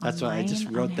video. That's why I just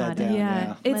online wrote on how that to- down.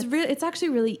 Yeah, Yeah. it's actually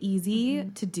really easy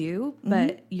to do,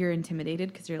 but you're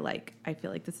intimidated because you're like, I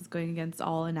feel like this is going against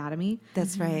all anatomy.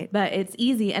 That's right. But it's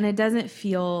easy, and it doesn't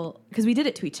feel because we did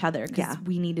it to each other because Yeah.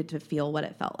 we needed to feel what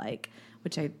it felt like,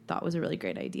 which I thought was a really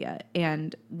great idea.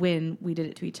 And when we did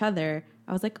it to each other,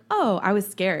 I was like, oh, I was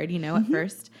scared, at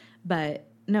first, but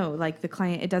no, like the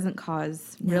client, it doesn't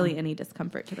cause really any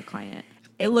discomfort to the client.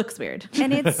 It looks weird,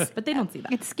 And it's but they don't see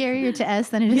that. It's scarier to us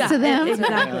than it is to them.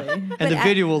 Exactly. And the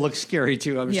video will look scary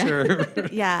too, I'm sure.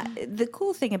 yeah, the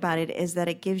cool thing about it is that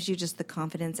it gives you just the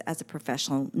confidence as a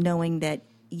professional, knowing that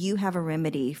you have a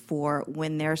remedy for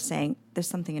when they're saying there's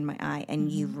something in my eye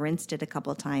and you've rinsed it a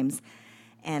couple of times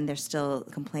and they're still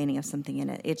complaining of something in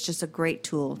it. It's just a great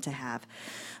tool to have.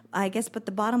 I guess, but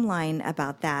the bottom line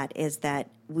about that is that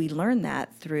we learn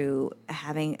that through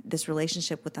having this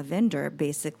relationship with a vendor,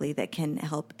 basically, that can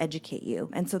help educate you.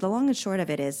 And so the long and short of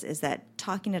it is that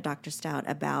talking to Dr. Stout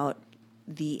about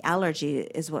the allergy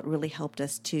is what really helped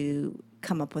us to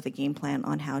come up with a game plan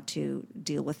on how to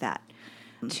deal with that.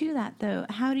 To that, though,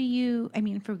 how do you, I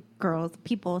mean, for girls,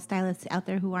 people, stylists out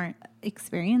there who aren't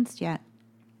experienced yet,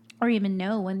 or even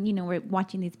know when, we're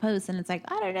watching these posts and it's like,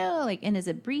 I don't know, like, and is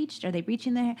it breached? Are they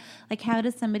breaching their hair? Like, how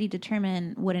does somebody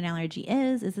determine what an allergy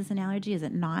is? Is this an allergy? Is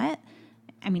it not?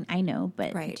 I mean, I know,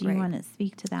 but do you want to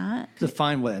speak to that?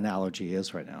 Define what an allergy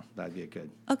is right now. That'd be a good.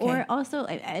 Okay. Or also,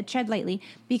 I tread lightly,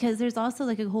 because there's also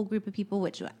like a whole group of people,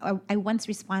 which I once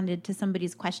responded to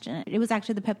somebody's question. It was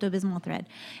actually the Pepto-Bismol thread.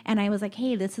 And I was like,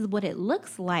 hey, this is what it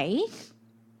looks like.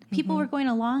 People were going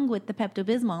along with the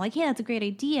Pepto-Bismol, like, hey, that's a great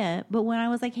idea. But when I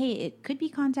was like, hey, it could be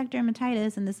contact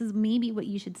dermatitis, and this is maybe what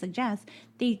you should suggest,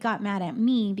 they got mad at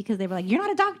me because they were like, you're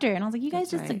not a doctor. And I was like, you guys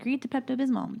just agreed to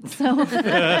Pepto-Bismol.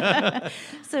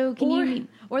 So,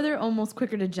 or they're almost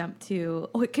quicker to jump to,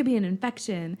 it could be an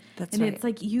infection. It's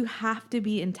like, you have to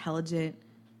be intelligent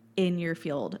in your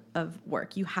field of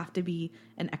work. You have to be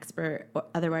an expert, or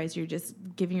otherwise you're just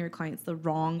giving your clients the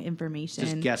wrong information.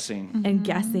 Just guessing. And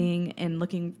guessing and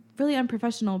looking really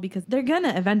unprofessional, because they're going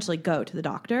to eventually go to the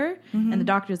doctor and the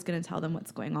doctor is going to tell them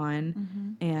what's going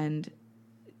on. And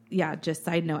yeah, just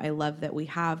side note, I love that we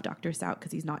have Dr. Stout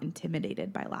because he's not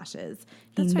intimidated by lashes.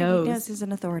 He knows. He does. He's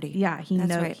an authority. Yeah, he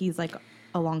knows. He's like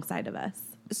alongside of us.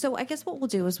 So I guess what we'll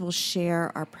do is we'll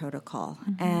share our protocol.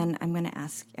 And I'm going to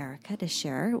ask Erica to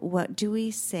share, what do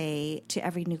we say to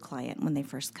every new client when they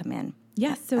first come in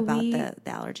about the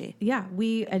allergy? Yeah,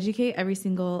 we educate every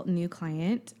single new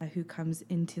client who comes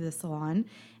into the salon,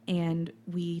 and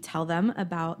we tell them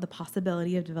about the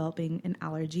possibility of developing an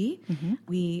allergy.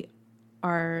 We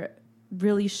are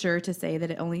really sure to say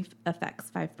that it only affects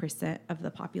 5% of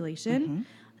the population.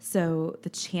 So the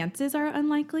chances are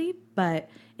unlikely, but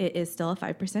it is still a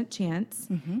 5% chance.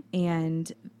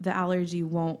 And the allergy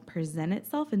won't present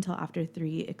itself until after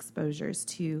 3 exposures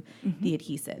to the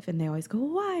adhesive. And they always go,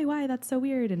 why? That's so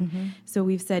weird. And so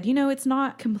we've said, it's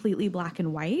not completely black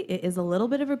and white. It is a little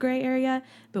bit of a gray area,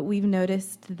 but we've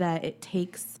noticed that it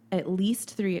takes at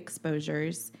least 3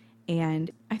 exposures.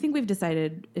 And I think we've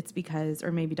decided it's because,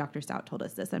 or maybe Dr. Stout told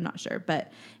us this, I'm not sure,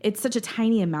 but it's such a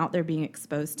tiny amount they're being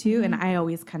exposed to. And I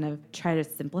always kind of try to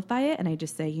simplify it. And I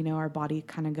just say, our body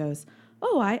kind of goes,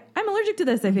 I'm allergic to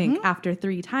this, I think, after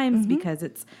 3 times because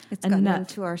it's gotten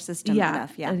into our system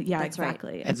enough. Yeah, yeah, that's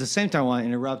exactly. Right. At the same time, I want to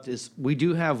interrupt, is we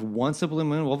do have one simple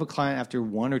moon. We'll have a client after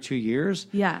 1 or 2 years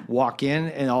walk in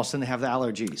and all of a sudden they have the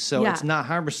allergy. So it's not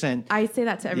 100%. I say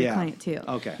that to every client too.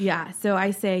 Okay. Yeah. So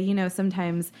I say,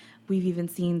 sometimes we've even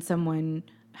seen someone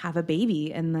have a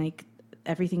baby and like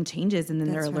everything changes and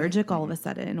then they're allergic all of a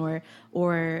sudden.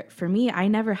 Or for me, I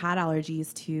never had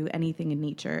allergies to anything in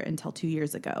nature until 2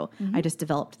 years ago. I just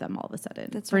developed them all of a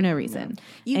sudden for no reason.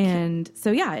 Yeah.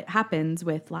 So it happens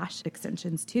with lash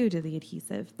extensions too, to the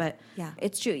adhesive. But yeah,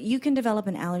 it's true. You can develop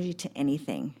an allergy to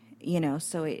anything.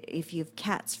 So if you've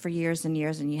cats for years and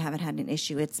years and you haven't had an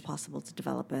issue, it's possible to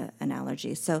develop an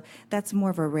allergy. So that's more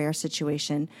of a rare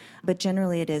situation. But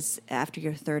generally it is after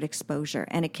your 3rd exposure,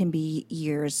 and it can be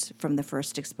years from the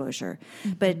first exposure.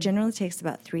 But it generally takes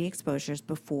about 3 exposures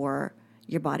before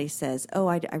your body says,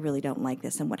 I really don't like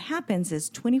this. And what happens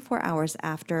is 24 hours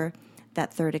after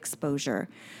that 3rd exposure,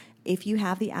 if you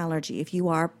have the allergy, if you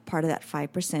are part of that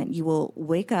 5%, you will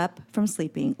wake up from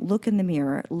sleeping, look in the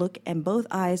mirror, and both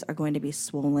eyes are going to be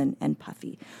swollen and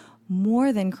puffy,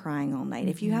 more than crying all night.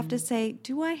 If you have to say,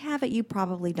 do I have it? You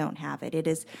probably don't have it. It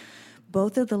is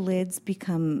both of the lids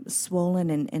become swollen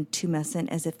and tumescent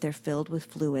as if they're filled with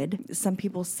fluid. Some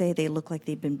people say they look like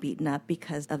they've been beaten up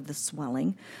because of the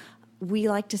swelling. We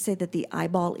like to say that the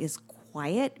eyeball is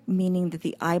quiet, meaning that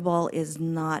the eyeball is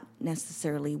not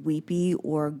necessarily weepy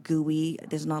or gooey.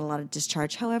 There's not a lot of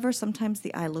discharge. However, sometimes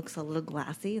the eye looks a little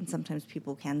glassy, and sometimes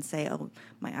people can say,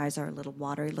 my eyes are a little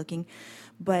watery looking.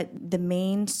 But the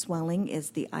main swelling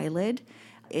is the eyelid.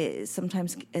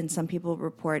 Sometimes, and some people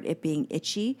report it being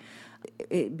itchy,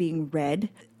 it being red.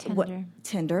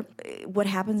 Tender. What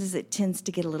happens is it tends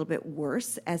to get a little bit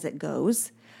worse as it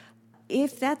goes.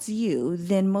 If that's you,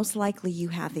 then most likely you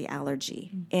have the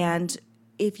allergy. And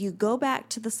if you go back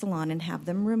to the salon and have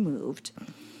them removed,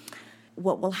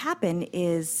 what will happen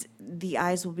is the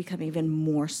eyes will become even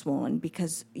more swollen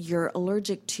because you're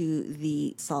allergic to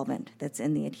the solvent that's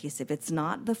in the adhesive. It's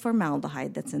not the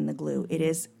formaldehyde that's in the glue. It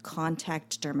is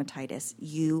contact dermatitis.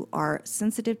 You are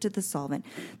sensitive to the solvent.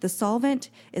 The solvent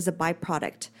is a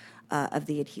byproduct of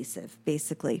the adhesive,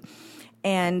 basically.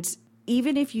 And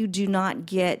even if you do not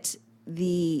get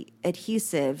the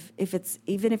adhesive,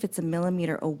 even if it's a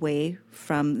millimeter away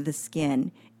from the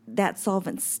skin, that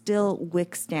solvent still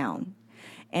wicks down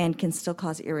and can still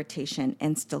cause irritation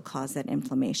and still cause that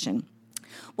inflammation.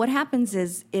 What happens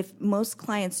is if most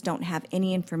clients don't have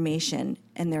any information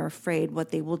and they're afraid,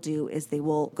 what they will do is they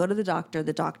will go to the doctor.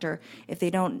 The doctor, if they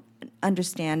don't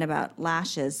understand about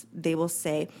lashes, they will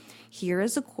say, here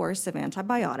is a course of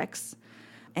antibiotics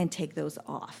and take those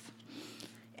off.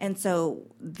 And so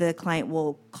the client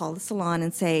will call the salon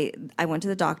and say, I went to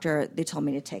the doctor. They told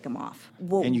me to take them off.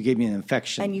 Well, And you gave me an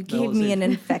infection. and you gave me an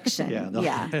infection.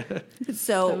 Yeah.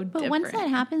 So But once that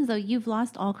happens, though, you've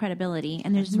lost all credibility,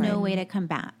 and there's no way to come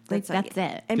back. Like, that's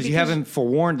it. And Because you haven't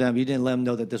forewarned them. You didn't let them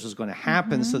know that this was going to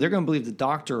happen. So they're going to believe the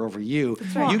doctor over you.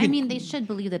 Well, You I can- mean, they should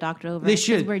believe the doctor over They us 'cause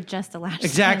should. we're just a lash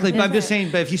Exactly. But I'm stylist. just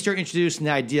saying, but if you start introducing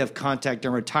the idea of contact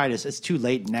dermatitis, it's too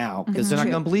late now because they're not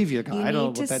true. going to believe you. You I don't know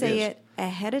need to what that say is. it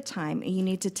ahead of time, and you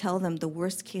need to tell them the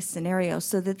worst case scenario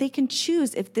so that they can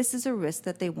choose if this is a risk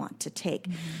that they want to take.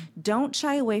 Don't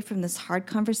shy away from this hard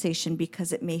conversation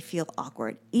because it may feel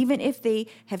awkward. Even if they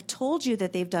have told you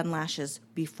that they've done lashes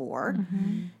before,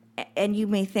 and you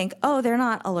may think, oh, they're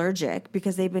not allergic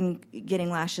because they've been getting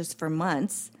lashes for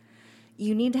months.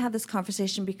 You need to have this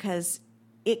conversation because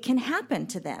it can happen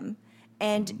to them.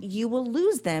 And you will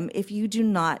lose them if you do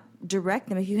not direct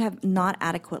them, if you have not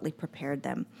adequately prepared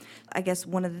them. I guess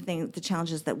one of the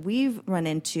challenges that we've run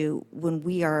into when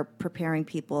we are preparing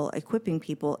people, equipping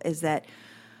people, is that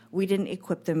we didn't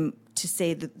equip them to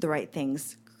say the right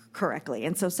things correctly.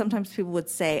 And so sometimes people would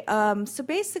say, so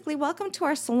basically, welcome to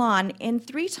our salon. In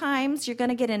 3 times, you're going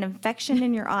to get an infection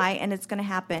in your eye and it's going to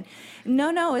happen.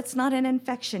 No, it's not an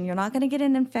infection. You're not going to get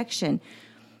an infection.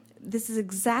 This is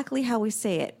exactly how we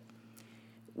say it.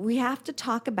 We have to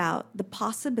talk about the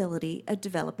possibility of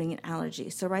developing an allergy.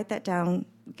 So write that down,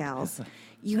 gals.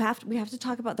 We have to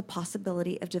talk about the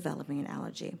possibility of developing an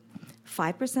allergy.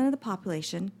 5% of the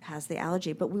population has the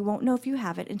allergy, but we won't know if you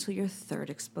have it until your 3rd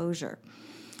exposure.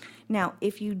 Now,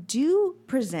 if you do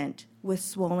present with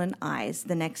swollen eyes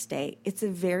the next day, it's a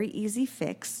very easy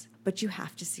fix, but you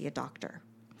have to see a doctor.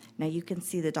 Now, you can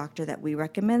see the doctor that we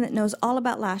recommend that knows all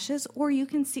about lashes, or you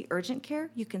can see urgent care.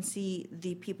 You can see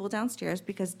the people downstairs,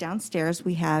 because downstairs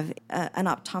we have an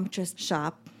optometrist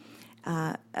shop.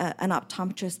 An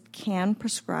optometrist can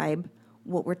prescribe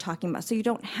what we're talking about. So you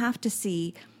don't have to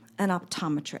see an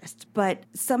optometrist, but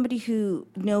somebody who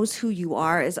knows who you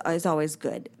are is always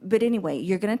good. But anyway,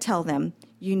 you're going to tell them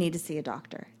you need to see a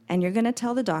doctor, and you're going to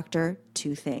tell the doctor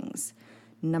 2 things.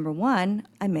 Number 1,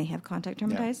 I may have contact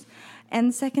dermatitis.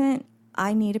 And second,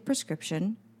 I need a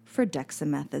prescription for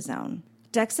dexamethasone.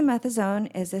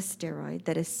 Dexamethasone is a steroid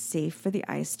that is safe for the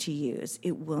eyes to use.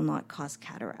 It will not cause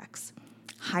cataracts.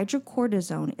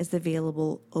 Hydrocortisone is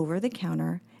available over the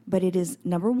counter, but it is,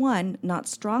 number 1, not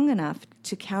strong enough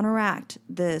to counteract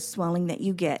the swelling that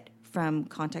you get from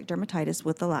contact dermatitis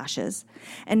with the lashes.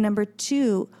 And number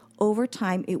 2, over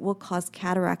time, it will cause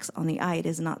cataracts on the eye. It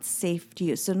is not safe to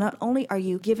use. So not only are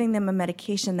you giving them a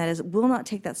medication that will not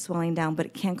take that swelling down, but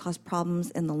it can cause problems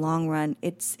in the long run.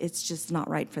 It's just not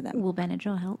right for them. Will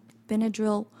Benadryl help?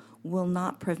 Benadryl will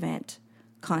not prevent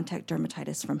contact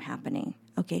dermatitis from happening.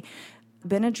 Okay.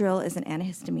 Benadryl is an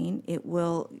antihistamine. It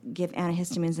will give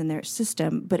antihistamines in their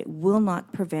system, but it will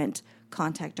not prevent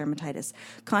contact dermatitis.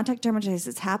 Contact dermatitis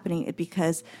is happening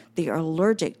because they are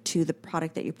allergic to the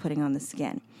product that you're putting on the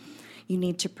skin. You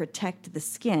need to protect the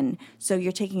skin. So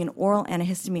you're taking an oral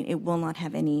antihistamine, it will not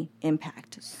have any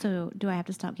impact. So do I have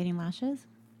to stop getting lashes?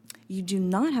 You do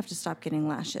not have to stop getting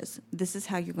lashes. This is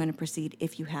how you're going to proceed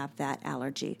if you have that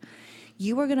allergy.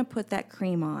 You are going to put that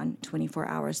cream on 24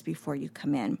 hours before you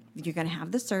come in. You're going to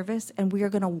have the service, and we are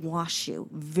going to wash you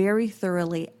very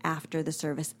thoroughly after the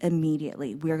service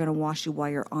immediately. We are going to wash you while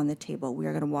you're on the table. We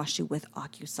are going to wash you with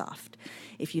OcuSoft.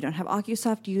 If you don't have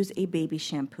OcuSoft, use a baby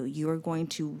shampoo. You are going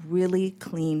to really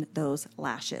clean those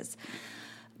lashes,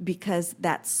 because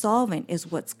that solvent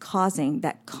is what's causing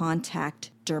that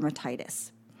contact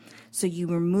dermatitis. So you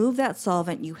remove that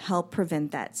solvent, you help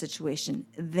prevent that situation.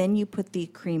 Then you put the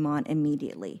cream on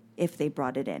immediately if they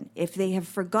brought it in. If they have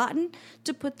forgotten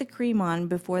to put the cream on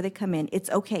before they come in, it's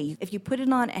okay. If you put it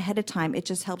on ahead of time, it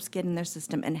just helps get in their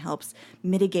system and helps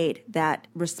mitigate that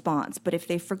response. But if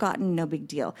they've forgotten, no big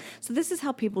deal. So this is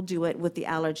how people do it with the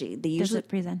allergy. They Does usually, it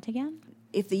present again?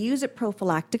 if they use it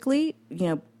prophylactically,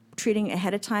 treating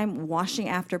ahead of time, washing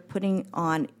after, putting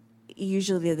on,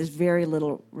 usually there's very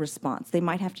little response. They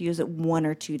might have to use it 1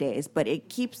 or 2 days, but it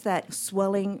keeps that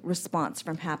swelling response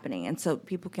from happening. And so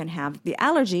people can have the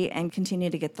allergy and continue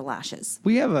to get the lashes.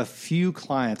 We have a few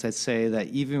clients, I'd say, that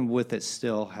even with it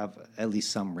still have at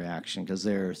least some reaction because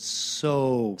they're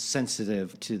so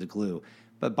sensitive to the glue.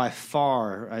 But by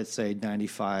far, I'd say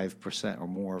 95% or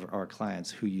more of our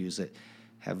clients who use it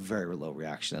have very low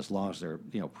reaction as long as they're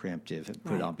preemptive and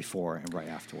put it on before and right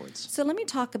afterwards. So let me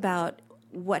talk about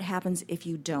what happens if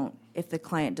you don't, if the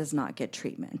client does not get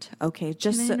treatment. Okay,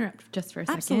 just Can I so, interrupt just for a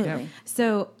second? absolutely. Yeah.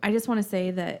 So I just want to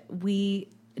say that we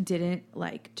didn't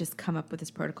like just come up with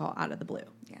this protocol out of the blue,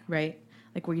 right?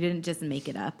 Like we didn't just make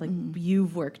it up. Like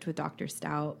you've worked with Dr.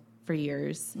 Stout for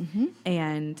years.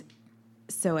 And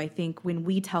so I think when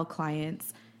we tell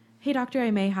clients, hey, doctor,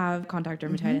 I may have contact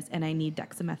dermatitis and I need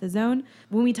dexamethasone,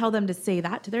 when we tell them to say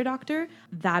that to their doctor,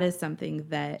 that is something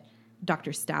that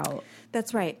Dr. Stout.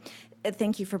 That's right.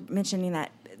 Thank you for mentioning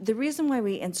that. The reason why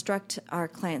we instruct our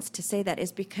clients to say that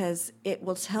is because it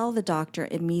will tell the doctor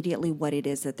immediately what it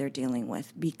is that they're dealing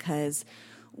with. Because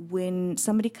when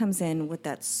somebody comes in with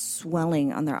that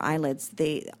swelling on their eyelids,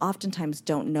 they oftentimes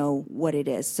don't know what it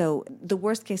is. So the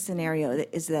worst case scenario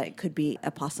is that it could be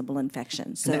a possible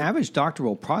infection. So And the average doctor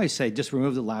will probably say, just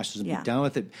remove the lashes and Yeah. be done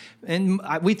with it. And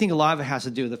we think a lot of it has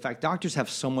to do with the fact doctors have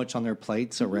so much on their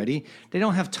plates already. They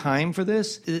don't have time for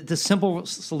this. The simple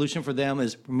solution for them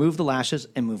is remove the lashes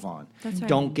and move on. That's right.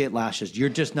 Don't get lashes. You're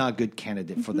just not a good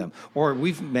candidate for them. Or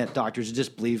we've met doctors who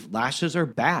just believe lashes are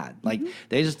bad. Like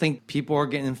they just think people are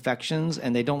getting infections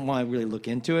and they don't want to really look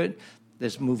into it.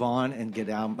 Just move on and get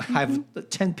out. I have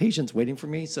 10 patients waiting for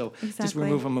me, so just Exactly.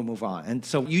 remove them and move on. And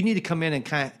so you need to come in and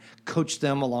kind of coach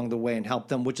them along the way and help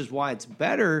them, which is why it's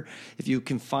better if you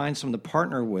can find someone to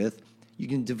partner with. You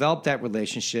can develop that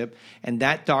relationship, and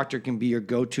that doctor can be your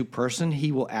go-to person.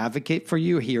 He will advocate for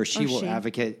you. He or she will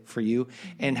advocate for you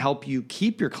and help you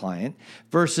keep your client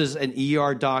versus an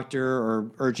ER doctor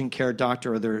or urgent care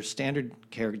doctor or their standard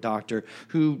care doctor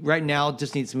who right now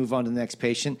just needs to move on to the next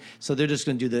patient. So they're just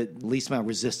going to do the least amount of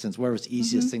resistance, whatever's the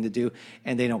easiest thing to do,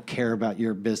 and they don't care about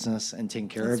your business and taking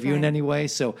care of you in right. any way.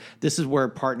 So this is where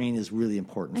partnering is really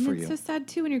important And for it's you. so sad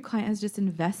too when your client has just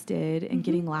invested in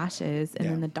getting lashes and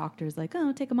Yeah. then the doctor's like,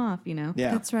 oh, take them off, you know?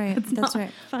 Yeah. that's right. That's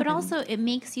right. But also, it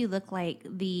makes you look like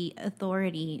the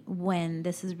authority when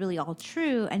this is really all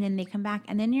true. And then they come back,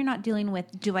 and then you're not dealing with,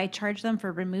 do I charge them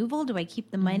for removal? Do I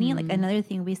keep the money? Like another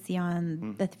thing we see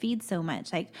on the feed so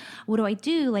much. Like, what do I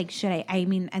do? Like, should I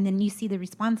mean, and then you see the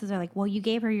responses are like, well, you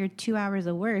gave her your 2 hours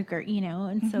of work, or, you know,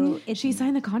 and so She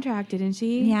signed the contract, didn't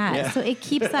she? yeah. So it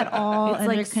keeps that all It's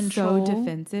under like control. so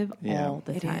defensive Yeah. all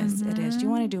the It time. is. It is. You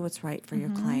want to do what's right for your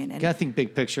client. You And got to think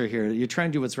big picture here. You're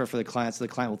trying to do what's right for the client, so the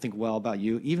client will think well about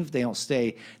you. Even if they don't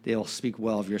stay, they'll speak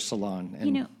well of your salon. And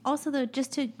You know, also though,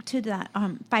 just to that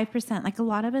 5%, like a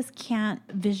lot of us can't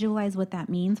visualize what that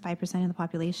means. 5% of the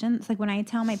population. It's like when I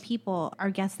tell my people, our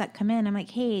guests that come in, I'm like,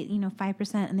 hey,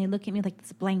 5%, and they look at me like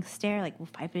this blank stare, like, well,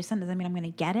 5%, does that mean I'm going to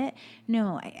get it?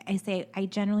 No, I say I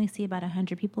generally see about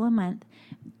 100 people a month.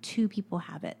 2 people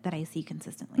have it that I see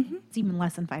consistently. It's even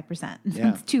less than 5%.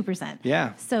 Yeah. It's 2%.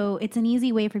 Yeah. So it's an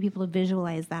easy way for people to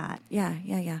visualize that.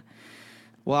 yeah.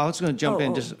 Well, I was going to jump in Oh.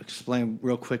 and just explain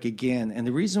real quick again. And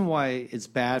the reason why it's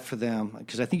bad for them,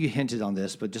 because I think you hinted on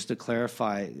this, but just to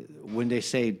clarify, when they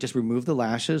say just remove the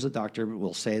lashes, the doctor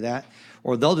will say that,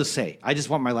 or they'll just say, I just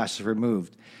want my lashes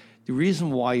removed. The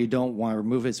reason why you don't want to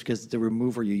remove it is because the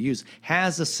remover you use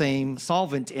has the same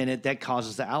solvent in it that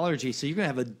causes the allergy. So you're going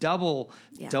to have a double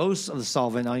dose of the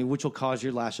solvent on you, which will cause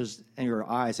your lashes and your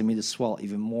eyes, to swell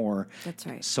even more. That's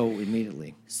right. So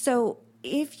immediately. So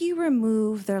if you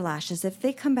remove their lashes, if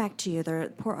they come back to you, their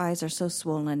poor eyes are so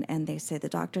swollen, and they say, the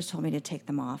doctors told me to take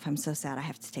them off. I'm so sad I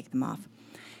have to take them off.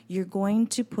 You're going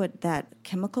to put that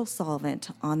chemical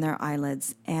solvent on their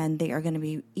eyelids, and they are going to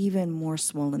be even more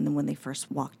swollen than when they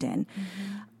first walked in.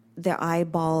 Their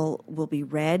eyeball will be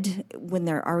red. When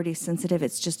they're already sensitive,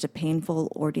 it's just a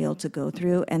painful ordeal to go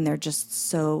through, and they're just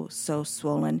so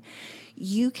swollen.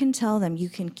 You can tell them you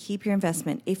can keep your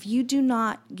investment. If you do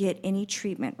not get any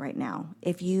treatment right now,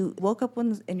 if you woke up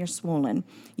and you're swollen,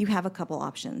 you have a couple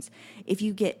options. If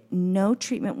you get no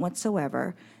treatment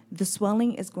whatsoever, the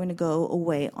swelling is going to go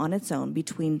away on its own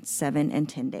between 7 and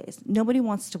 10 days. Nobody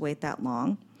wants to wait that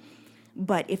long.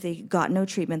 But if they got no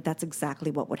treatment, that's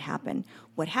exactly what would happen.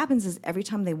 What happens is every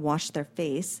time they wash their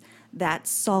face, that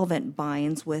solvent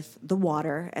binds with the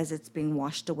water as it's being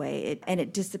washed away, and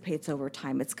it dissipates over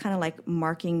time. It's kind of like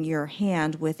marking your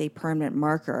hand with a permanent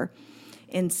marker.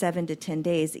 In 7 to 10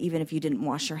 days, even if you didn't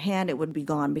wash your hand, it would be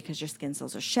gone because your skin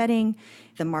cells are shedding,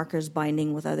 the marker's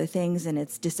binding with other things, and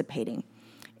it's dissipating.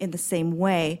 In the same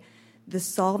way, the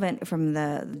solvent from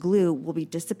the glue will be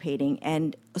dissipating,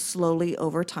 and slowly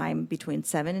over time, between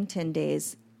 7 and 10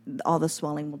 days, all the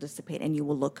swelling will dissipate and you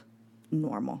will look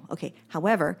normal. Okay.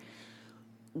 However,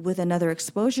 with another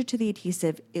exposure to the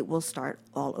adhesive, it will start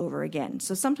all over again.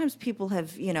 So sometimes people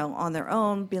have, on their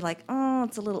own be like, oh,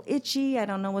 it's a little itchy, I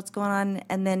don't know what's going on.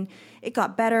 And then it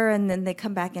got better, and then they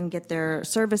come back and get their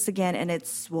service again, and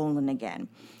it's swollen again.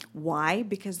 Why?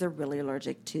 Because they're really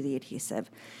allergic to the adhesive.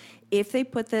 If they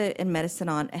put the medicine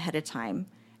on ahead of time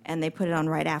and they put it on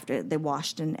right after they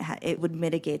washed, and it would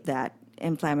mitigate that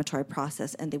inflammatory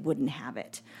process and they wouldn't have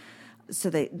it. So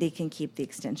they can keep the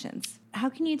extensions. How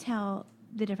can you tell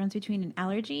the difference between an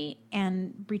allergy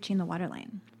and breaching the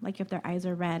waterline? Like if their eyes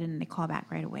are red and they call back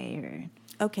right away, or...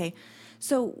 Okay.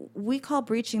 So we call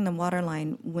breaching the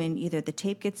waterline when either the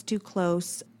tape gets too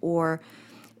close, or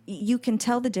you can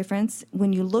tell the difference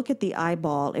when you look at the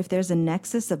eyeball. If there's a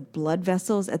nexus of blood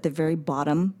vessels at the very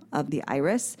bottom of the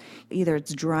iris, either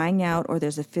it's drying out or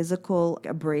there's a physical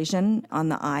abrasion on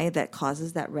the eye that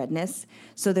causes that redness.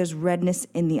 So there's redness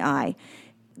in the eye.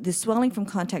 The swelling from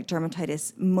contact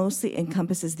dermatitis mostly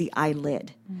encompasses the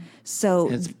eyelid. So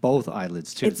And it's both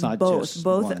eyelids too. It's not both, just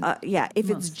both. one. Yeah, if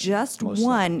it's just Mostly.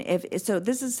 one, so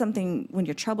this is something when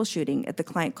you're troubleshooting. If the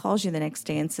client calls you the next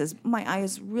day and says, "My eye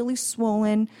is really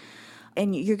swollen,"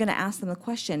 and you're going to ask them the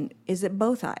question, "Is it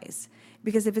both eyes?"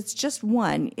 Because if it's just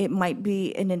one, it might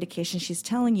be an indication she's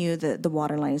telling you that the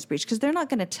waterline is breached, because they're not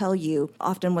going to tell you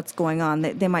often what's going on.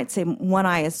 They might say one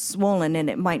eye is swollen,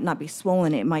 and it might not be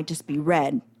swollen. It might just be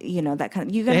red. That kind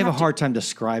of. They have a hard time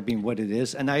describing what it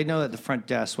is. And I know at the front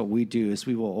desk, what we do is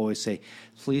we will always say,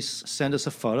 please send us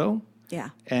a photo. Yeah.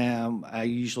 I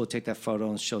usually take that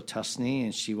photo and show Tusney,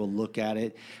 and she will look at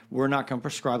it. We're not going to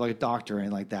prescribe like a doctor or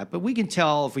anything like that, but we can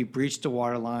tell if we breach the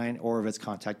waterline or if it's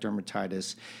contact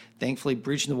dermatitis. Thankfully,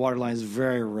 breaching the waterline is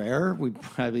very rare. We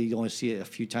probably only see it a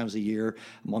few times a year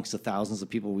amongst the thousands of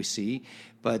people we see.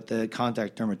 But the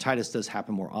contact dermatitis does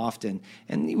happen more often.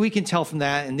 And we can tell from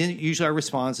that. And then usually our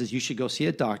response is you should go see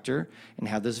a doctor and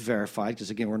have this verified. Because,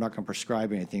 again, we're not going to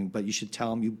prescribe anything. But you should tell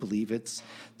them you believe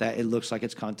that it looks like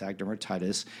it's contact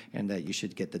dermatitis and that you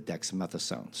should get the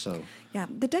dexamethasone. So, yeah,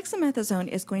 the dexamethasone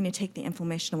is going to take the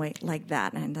inflammation away like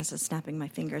that. And this is snapping my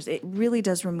fingers. It really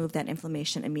does remove that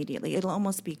inflammation immediately. It'll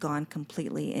almost be gone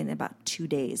completely in about 2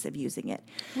 days of using it.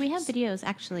 We have videos,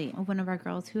 actually, of one of our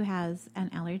girls who has an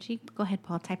allergy. Go ahead,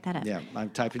 Paul, type that up. yeah, I'm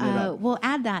typing it up. We'll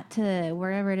add that to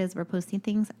wherever it is we're posting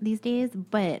things these days,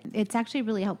 but it's actually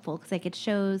really helpful because it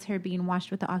shows her being washed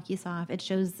with the OcuSoft. It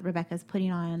shows Rebecca's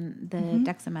putting on the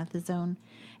dexamethasone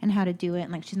and how to do it,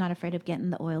 and she's not afraid of getting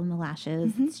the oil in the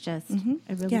lashes. It's just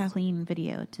a really clean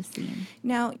video to see.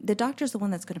 Now, the doctor's the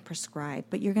one that's going to prescribe,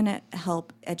 but you're going to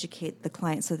help educate the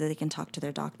client so that they can talk to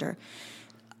their doctor.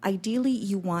 Ideally,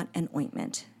 you want an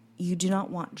ointment. You do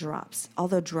not want drops.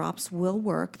 Although drops will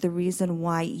work, the reason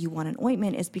why you want an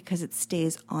ointment is because it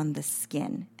stays on the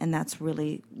skin, and that's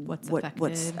really what's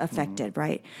affected,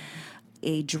 right?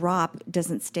 A drop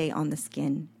doesn't stay on the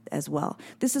skin as well.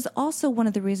 This is also one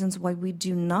of the reasons why we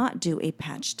do not do a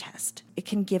patch test. It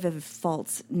can give a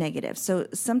false negative. So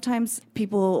sometimes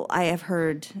I have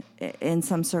heard in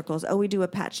some circles, we do a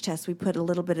patch test. We put a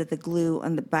little bit of the glue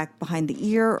on the back behind the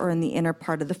ear or in the inner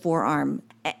part of the forearm.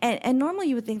 And normally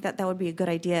you would think that would be a good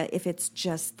idea if it's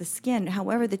just the skin.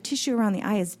 However, the tissue around the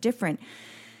eye is different.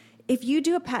 If you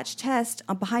do a patch test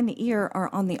behind the ear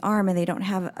or on the arm and they don't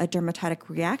have a dermatitic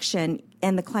reaction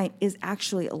and the client is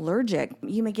actually allergic,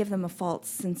 you may give them a false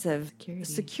sense of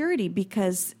security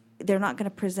because they're not going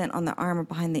to present on the arm or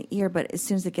behind the ear, but as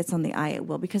soon as it gets on the eye, it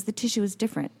will, because the tissue is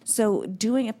different. So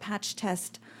doing a patch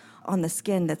test on the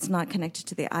skin that's not connected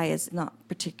to the eye is not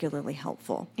particularly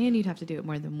helpful. And you'd have to do it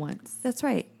more than once. That's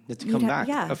right. You have to come back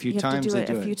a few times. You have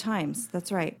to do it a few times.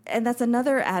 That's right. And that's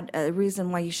another reason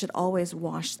why you should always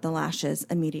wash the lashes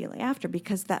immediately after,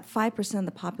 because that 5% of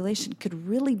the population could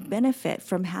really benefit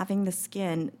from having the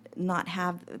skin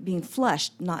being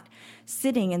flushed, not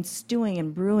sitting and stewing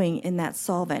and brewing in that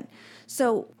solvent.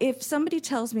 So if somebody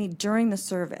tells me during the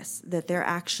service that they're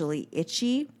actually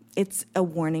itchy, it's a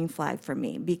warning flag for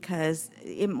me, because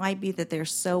it might be that they're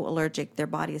so allergic, their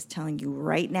body is telling you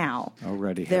right now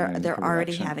they're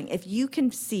already having. If you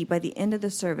can see by the end of the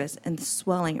service and the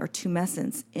swelling or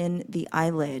tumescence in the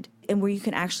eyelid, and where you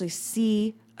can actually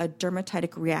see a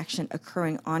dermatitic reaction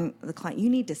occurring on the client, you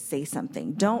need to say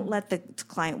something. Don't let the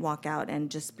client walk out and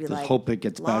just be like, hope it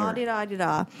gets better.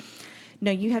 La-di-da-di-da. No,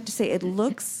 you have to say, it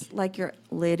looks like your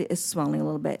lid is swelling a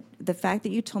little bit. The fact that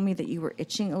you told me that you were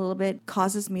itching a little bit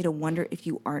causes me to wonder if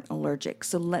you aren't allergic.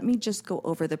 So let me just go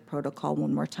over the protocol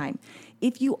one more time.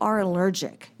 If you are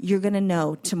allergic, you're going to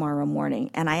know tomorrow morning.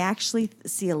 And I actually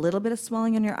see a little bit of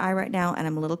swelling in your eye right now, and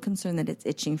I'm a little concerned that it's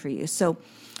itching for you. So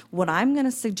what I'm going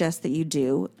to suggest that you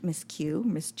do, Miss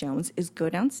Jones, is go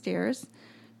downstairs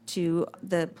to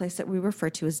the place that we refer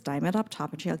to as Diamond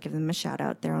Optometry. I'll give them a shout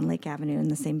out. They're on Lake Avenue in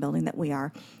the same building that we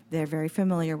are. They're very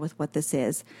familiar with what this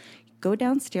is. Go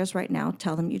downstairs right now.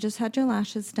 Tell them you just had your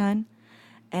lashes done.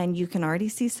 and you can already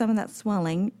see some of that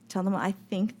swelling, tell them, I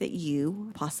think that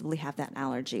you possibly have that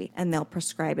allergy, and they'll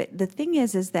prescribe it. The thing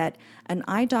is that an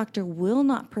eye doctor will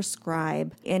not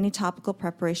prescribe any topical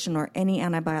preparation or any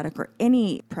antibiotic or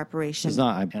any preparation. It's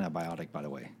not an antibiotic, by the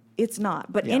way. It's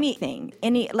not, but Yeah. anything,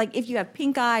 like if you have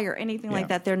pink eye or anything like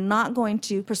that, they're not going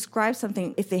to prescribe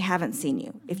something if they haven't seen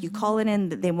you. If you call it in,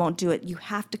 they won't do it. You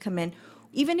have to come in.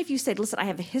 Even if you say, listen, I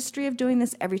have a history of doing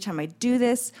this every time I do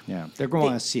this. Yeah, they're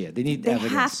going to see it. They need They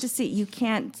evidence. have to see it. You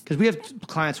can't. Because we have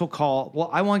clients who'll call, well,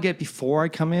 I want to get it before I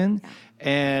come in.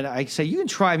 And I say, you can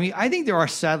try me. I think there are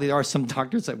some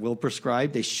doctors that will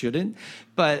prescribe. They shouldn't.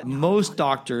 But most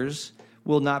doctors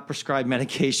will not prescribe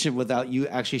medication without you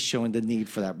actually showing the need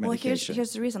for that medication. Well,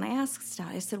 here's the reason I asked Stout.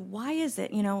 I said, why is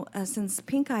it, since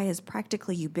pink eye is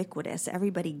practically ubiquitous,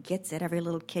 everybody gets it, every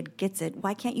little kid gets it,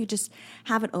 why can't you just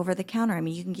have it over the counter? I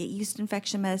mean, you can get yeast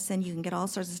infection medicine, you can get all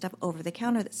sorts of stuff over the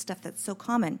counter, that stuff that's so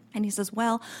common. And he says,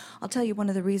 well, I'll tell you one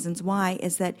of the reasons why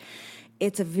is that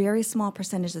it's a very small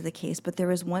percentage of the case, but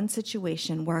there is one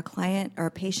situation where a client or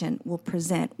a patient will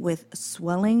present with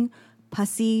swelling,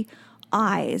 pussy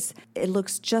eyes. It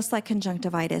looks just like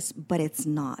conjunctivitis, but it's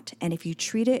not. And if you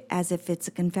treat it as if it's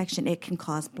a infection, it can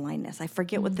cause blindness. I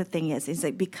forget what the thing is. It's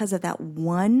like because of that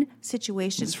one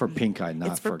situation. It's for pink eye,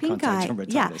 not for pink eye.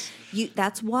 conjunctivitis. Yeah,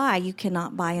 that's why you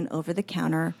cannot buy an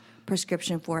over-the-counter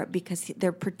prescription for it, because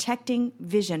they're protecting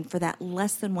vision for that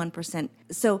less than 1%.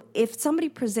 So if somebody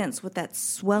presents with that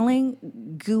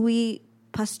swelling, gooey,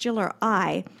 pustular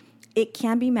eye, it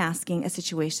can be masking a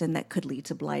situation that could lead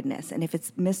to blindness. And if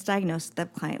it's misdiagnosed, the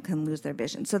client can lose their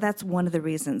vision. So that's one of the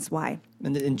reasons why.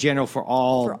 And in general, for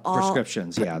all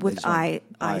prescriptions, with they just want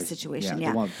eye situation, they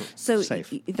want so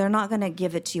safe. They're not going to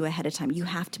give it to you ahead of time. You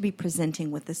have to be presenting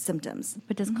with the symptoms.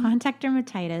 But does contact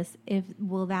dermatitis,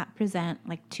 will that present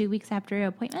like 2 weeks after your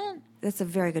appointment? That's a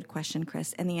very good question,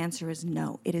 Chris. And the answer is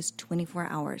no. It is 24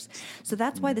 hours. So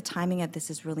that's why the timing of this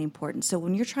is really important. So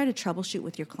when you're trying to troubleshoot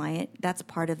with your client, that's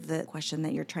part of the question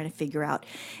that you're trying to figure out.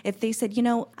 If they said,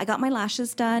 I got my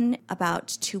lashes done about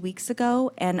 2 weeks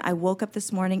ago, and I woke up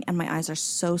this morning and my eyes are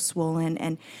so swollen,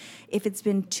 and if it's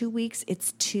been 2 weeks,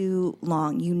 it's too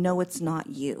long. It's not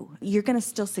you. You're going to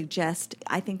still suggest,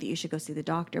 I think that you should go see the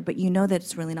doctor, but that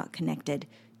it's really not connected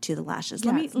to the lashes.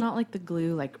 Yeah, it's not like the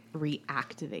glue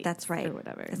reactivates. That's right. Or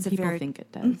whatever. That's People think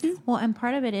it does. Well, and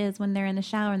part of it is when they're in the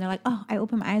shower and they're like, oh, I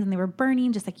opened my eyes and they were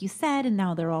burning, just like you said, and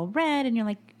now they're all red. And you're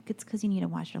like, it's because you need to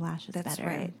wash your lashes That's better.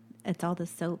 right. It's all the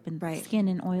soap and skin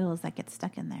and oils that get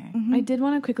stuck in there. I did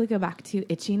want to quickly go back to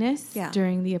itchiness Yeah.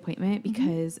 during the appointment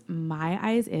because my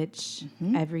eyes itch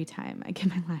every time I get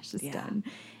my lashes done.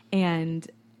 And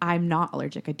I'm not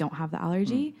allergic. I don't have the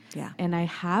allergy. Yeah. And I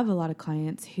have a lot of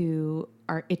clients who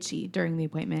are itchy during the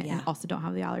appointment and also don't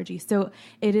have the allergy. So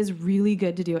it is really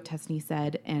good to do what Tessney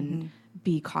said and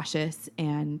be cautious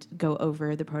and go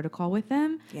over the protocol with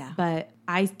them. Yeah. But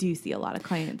I do see a lot of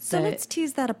clients. So let's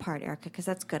tease that apart, Erica, because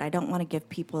that's good. I don't want to give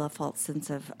people a false sense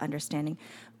of understanding.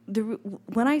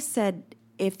 When I said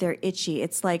if they're itchy,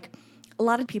 it's like a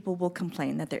lot of people will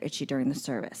complain that they're itchy during the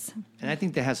service. And I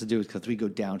think that has to do with because we go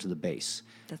down to the base.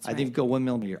 That's I think if you go 1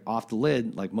 millimeter off the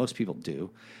lid, like most people do,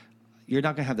 you're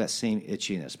not going to have that same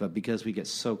itchiness. But because we get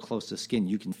so close to skin,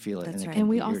 you can feel it. That's and it right. can And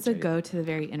we be also irritating. go to the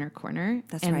very inner corner.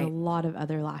 That's and right. a lot of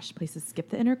other lash places skip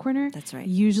the inner corner. That's right.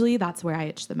 Usually that's where I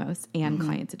itch the most and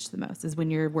clients itch the most is when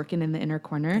you're working in the inner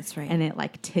corner. That's right. And it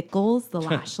tickles the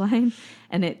lash line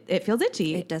and it feels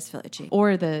itchy. It does feel itchy.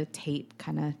 Or the tape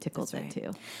kind of tickles That's it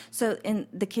right. too. So in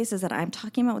the cases that I'm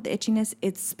talking about with the itchiness,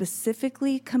 it's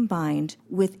specifically combined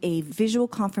with a visual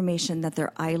confirmation that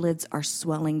their eyelids are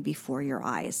swelling before your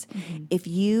eyes. If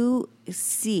you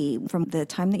see from the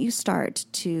time that you start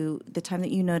to the time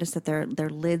that you notice that their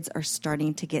lids are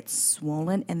starting to get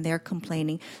swollen and they're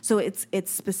complaining. So it's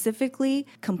specifically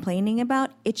complaining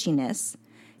about itchiness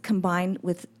combined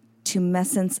with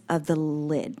tumescence of the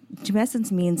lid.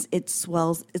 Tumescence means it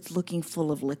swells, it's looking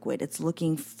full of liquid, it's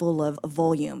looking full of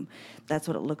volume. That's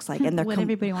what it looks like. And they're What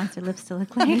everybody wants their lips to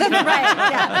look like. right,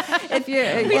 yeah. If you're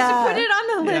We should put it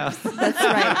on the lips. that's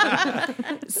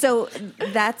right. So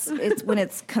it's when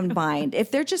it's combined.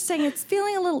 If they're just saying it's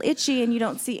feeling a little itchy and you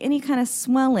don't see any kind of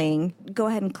swelling, go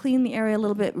ahead and clean the area a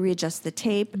little bit, readjust the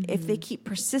tape. If they keep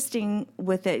persisting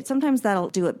with it, sometimes that'll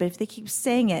do it. But if they keep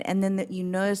saying it and then you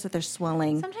notice that they're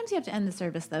swelling, Sometimes you have to end the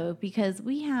service though, because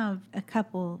we have a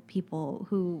couple people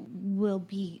who will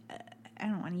be I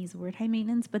don't want to use the word high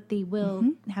maintenance, but they will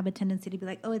have a tendency to be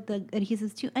like, oh, the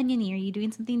adhesive's too oniony. Are you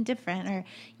doing something different? Or,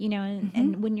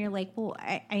 and when you're like, well,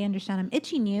 I understand I'm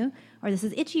itching you, or this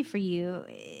is itchy for you.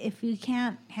 If you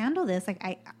can't handle this, like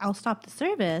I'll stop the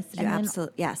service. And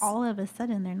absolutely, yes. All of a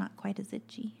sudden they're not quite as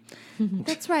itchy.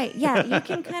 That's right. Yeah, you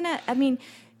can kind of,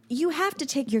 you have to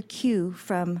take your cue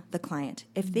from the client.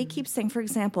 If they keep saying, for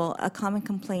example, a common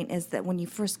complaint is that when you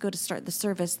first go to start the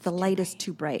service, the light is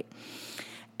too bright.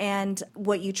 And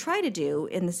what you try to do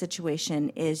in the situation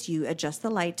is you adjust the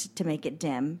light to make it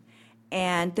dim.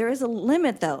 And there is a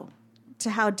limit, though, to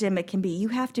how dim it can be. You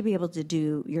have to be able to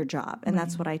do your job. And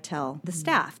that's what I tell the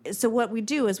staff. So what we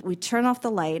do is we turn off the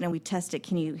light and we test it.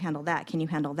 Can you handle that? Can you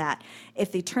handle that?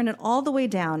 If they turn it all the way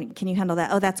down, can you handle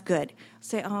that? Oh, that's good.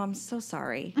 Say, oh, I'm so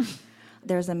sorry.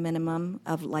 There's a minimum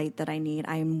of light that I need.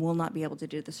 I will not be able to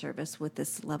do the service with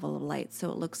this level of light.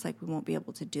 So it looks like we won't be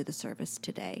able to do the service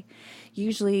today.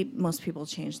 Usually most people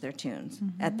change their tunes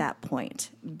at that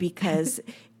point because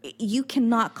you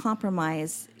cannot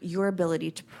compromise your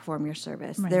ability to perform your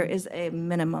service. Right. There is a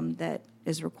minimum that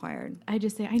is required. I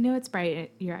just say, I know it's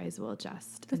bright, your eyes will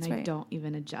adjust. That's and I right. don't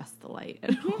even adjust the light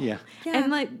at all. Yeah. And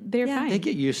like, they're Yeah. fine. They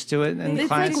get used to it. And It's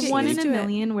clients like one in a to it.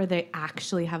 million where they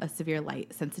actually have a severe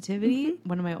light sensitivity.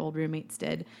 One of my old roommates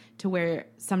did, to where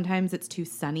sometimes it's too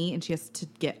sunny and she has to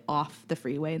get off the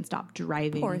freeway and stop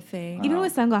driving. Poor thing. Even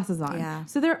with sunglasses on. Yeah.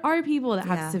 So there are people that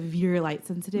have Yeah. severe light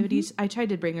sensitivities. I tried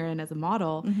to bring her in as a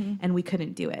model and we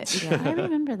couldn't do it. I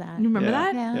remember that. You remember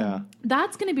Yeah. that? Yeah.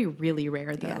 That's going to be really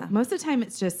rare, though. Yeah. Most of the time,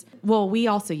 it's just, well, we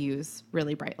also use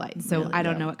really bright lights. So I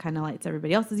don't know what kind of lights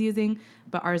everybody else is using,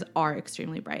 but ours are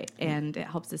extremely bright, and it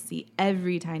helps us see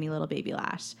every tiny little baby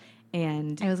lash.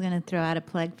 And I was going to throw out a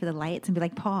plug for the lights and be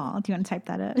like, Paul, do you want to type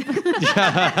that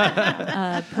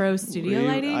up? pro studio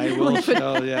lighting, I will like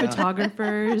show, yeah.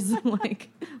 photographers, like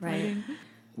Right.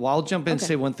 Well, I'll jump in and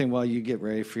say one thing while you get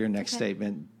ready for your next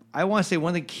statement. I want to say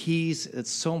one of the keys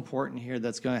that's so important here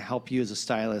that's going to help you as a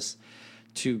stylist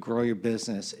to grow your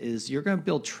business is you're going to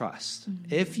build trust.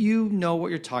 If you know what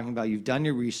you're talking about, you've done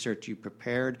your research, you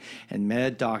prepared and met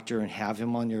a doctor and have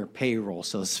him on your payroll,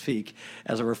 so to speak,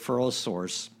 as a referral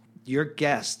source, your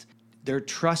guest, their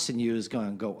trust in you is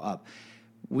going to go up.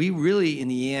 We really, in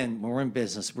the end, when we're in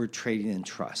business, we're trading in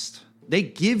trust. They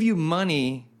give you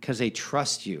money because they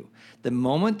trust you. The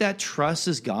moment that trust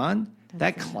is gone,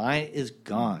 that client is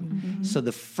gone. So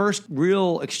the first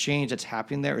real exchange that's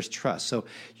happening there is trust. So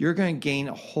you're going to gain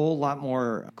a whole lot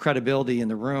more credibility in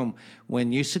the room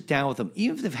when you sit down with them,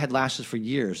 even if they've had lashes for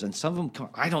years. And some of them come,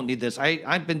 I don't need this.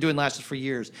 I've been doing lashes for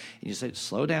years. And you say,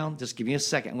 slow down. Just give me a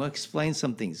second. I'm going to explain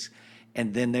some things.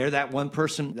 And then that one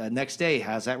person the next day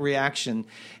has that reaction.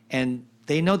 And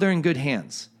they know they're in good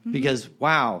hands. Because,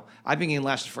 wow, I've been getting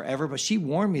lashes forever, but she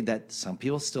warned me that some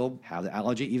people still have the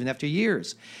allergy even after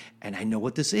years. And I know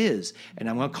what this is. And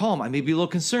I'm going to call them. I may be a little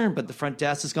concerned, but the front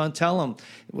desk is going to tell them.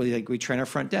 We train our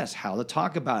front desk how to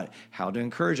talk about it, how to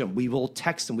encourage them. We will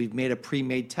text them. We've made a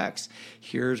pre-made text.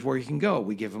 Here's where you can go.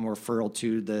 We give them a referral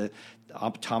to the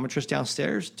optometrist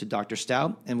downstairs, to Dr.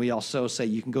 Stout, and we also say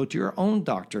you can go to your own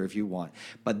doctor if you want,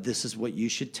 but this is what you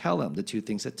should tell them. The two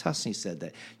things that Tusney said,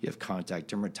 that you have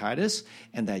contact dermatitis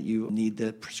and that you need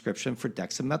the prescription for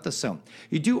dexamethasone.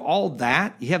 You do all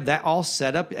that, you have that all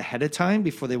set up ahead of time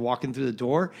before they walk in through the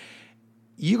door,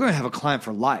 you're going to have a client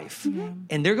for life.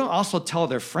 And they're going to also tell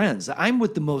their friends that I'm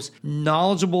with the most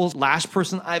knowledgeable lash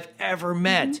person I've ever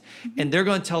met. And they're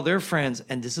going to tell their friends,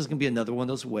 and this is going to be another one of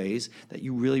those ways that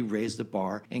you really raise the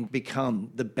bar and become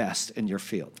the best in your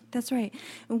field. That's right.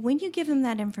 When you give them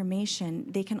that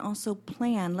information, they can also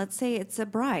plan. Let's say it's a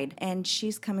bride and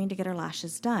she's coming to get her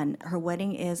lashes done. Her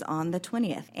wedding is on the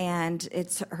 20th and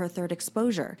it's her third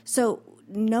exposure. So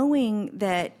knowing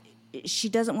that she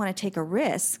doesn't want to take a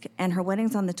risk and her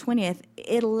wedding's on the 20th,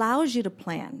 it allows you to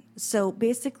plan. So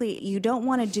basically, you don't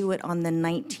want to do it on the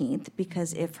 19th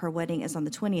because if her wedding is on the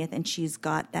 20th and she's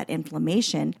got that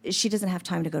inflammation, she doesn't have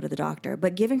time to go to the doctor.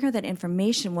 But giving her that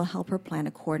information will help her plan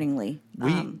accordingly.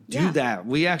 We do that.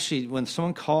 We actually, when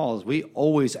someone calls, we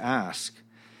always ask.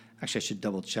 Actually, I should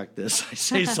double check this. I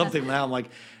say something now, I'm like,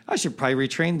 I should probably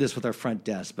retrain this with our front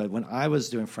desk. But when I was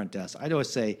doing front desk, I'd always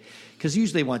say, because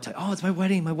usually they want to, oh, it's my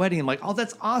wedding. I'm like, oh,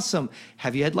 that's awesome.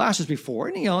 Have you had lashes before?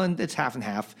 And, and it's half and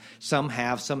half. Some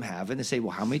have, some haven't. They say,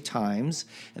 well, how many times?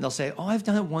 And they'll say, oh, I've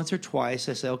done it once or twice.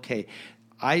 I say, okay.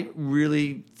 I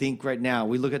really think right now,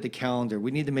 we look at the calendar,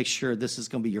 we need to make sure this is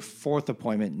going to be your fourth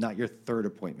appointment, not your third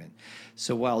appointment.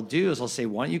 So what I'll do is I'll say,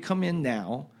 why don't you come in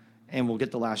now? and we'll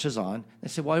get the lashes on. They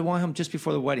said, well, I want them just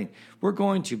before the wedding. We're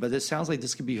going to, but it sounds like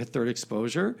this could be a third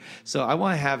exposure. So I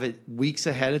want to have it weeks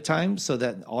ahead of time so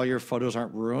that all your photos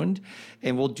aren't ruined.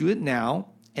 And we'll do it now.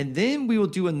 And then we will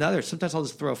do another. Sometimes I'll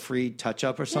just throw a free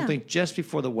touch-up or something just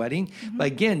before the wedding. But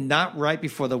again, not right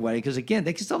before the wedding. Because again,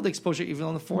 they can still have the exposure even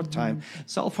on the fourth time.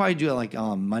 So I'll probably do it like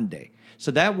on Monday. So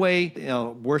that way,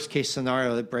 worst case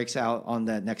scenario, it breaks out on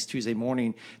that next Tuesday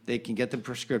morning, they can get the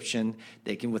prescription.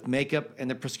 They can, with makeup and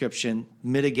the prescription,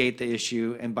 mitigate the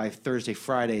issue. And by Thursday,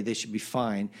 Friday, they should be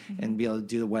fine and be able to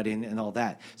do the wedding and all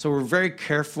that. So we're very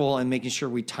careful in making sure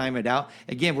we time it out.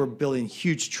 Again, we're building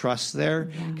huge trust there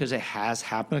because it has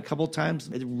happened a couple of times.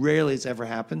 It rarely has ever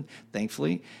happened,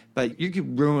 thankfully. But you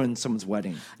could ruin someone's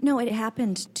wedding. No, it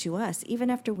happened to us, even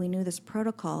after we knew this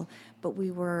protocol, but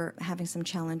we were having some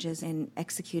challenges in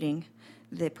executing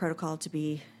the protocol to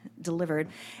be delivered.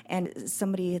 And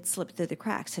somebody had slipped through the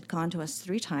cracks, had gone to us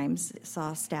 3 times,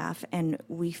 saw staff, and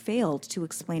we failed to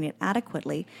explain it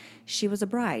adequately. She was a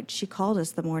bride. She called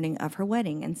us the morning of her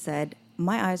wedding and said,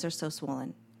 my eyes are so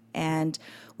swollen. And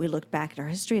we looked back at our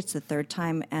history. It's the 3rd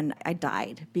time, and I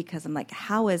died because I'm like,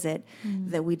 how is it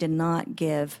that we did not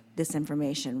give this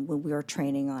information when we were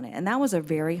training on it? And that was a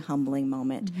very humbling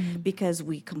moment because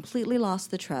we completely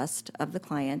lost the trust of the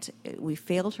client. We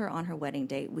failed her on her wedding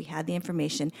date. We had the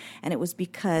information, and it was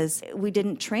because we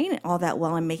didn't train all that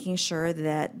well in making sure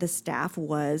that the staff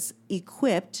was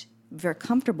equipped, very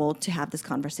comfortable to have this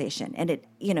conversation. And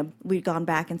we'd gone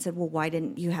back and said, well, why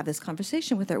didn't you have this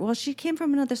conversation with her? Well, she came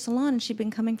from another salon and she'd been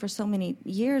coming for so many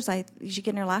years. She's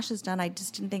getting her lashes done. I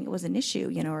just didn't think it was an issue,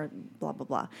 or blah, blah,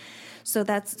 blah. So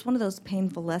that's one of those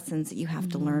painful lessons that you have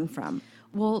to learn from.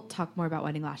 We'll talk more about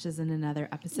wedding lashes in another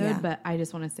episode, but I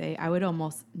just want to say I would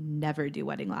almost never do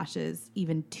wedding lashes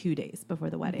even 2 days before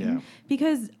the wedding.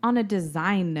 Because on a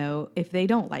design note, if they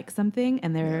don't like something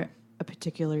and they're a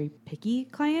particularly picky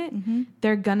client,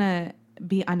 they're gonna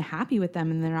be unhappy with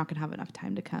them and they're not gonna have enough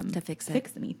time to come to fix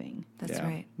anything. That's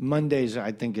right. Mondays,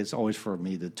 I think, is always for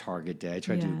me the target day. I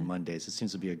try to do Mondays. It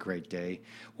seems to be a great day.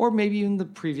 Or maybe even the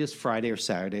previous Friday or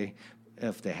Saturday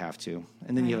if they have to.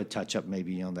 And then you have a touch up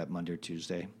maybe on that Monday or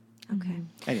Tuesday. Okay.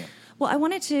 Anyway. Well, I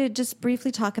wanted to just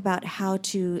briefly talk about how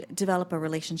to develop a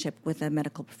relationship with a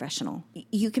medical professional.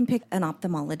 You can pick an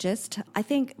ophthalmologist. I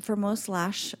think for most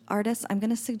lash artists, I'm going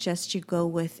to suggest you go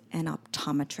with an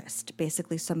optometrist,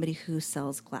 basically somebody who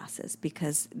sells glasses,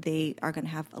 because they are going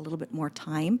to have a little bit more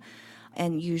time.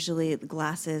 And usually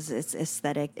glasses, it's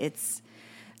aesthetic,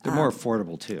 They're more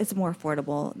affordable, too. It's more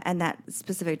affordable, and that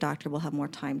specific doctor will have more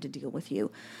time to deal with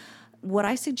you. What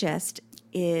I suggest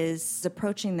is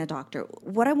approaching the doctor.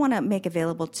 What I want to make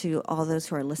available to all those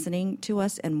who are listening to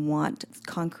us and want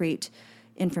concrete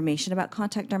information about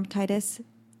contact dermatitis,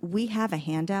 we have a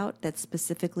handout that's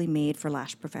specifically made for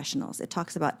lash professionals. It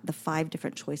talks about the 5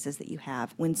 different choices that you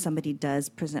have when somebody does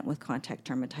present with contact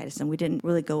dermatitis. And we didn't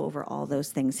really go over all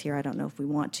those things here. I don't know if we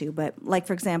want to. But like,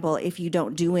 for example, if you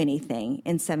don't do anything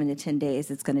in 7 to 10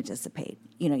 days, it's going to dissipate.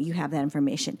 You have that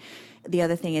information. The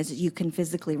other thing is you can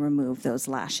physically remove those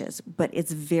lashes, but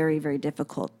it's very, very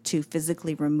difficult to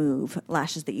physically remove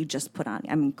lashes that you just put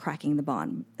on. Cracking the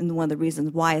bond. And one of the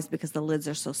reasons why is because the lids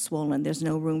are so swollen. There's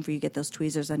no room for you to get those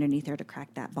tweezers underneath there to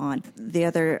crack that bond. The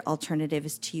other alternative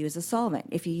is to use a solvent.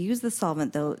 If you use the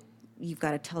solvent, though, you've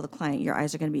got to tell the client your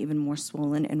eyes are going to be even more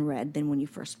swollen and red than when you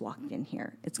first walked in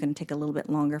here. It's going to take a little bit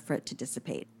longer for it to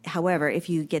dissipate. However, if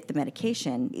you get the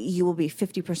medication, you will be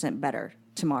 50% better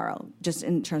tomorrow, just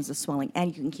in terms of swelling,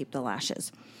 and you can keep the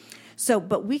lashes. So,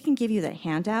 but we can give you the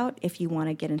handout if you want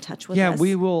to get in touch with us. Yeah,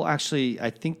 we will actually,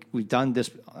 I think we've done this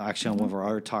actually on one of our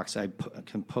other talks. I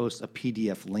can post a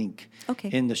PDF link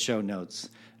in the show notes.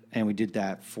 And we did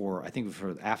that for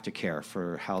aftercare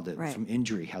for from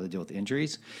injury, how to deal with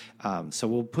injuries. So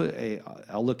we'll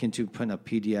I'll look into putting a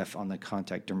PDF on the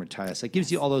contact dermatitis. That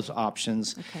gives you all those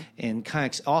options. Okay. And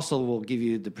kind of also will give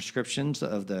you the prescriptions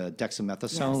of the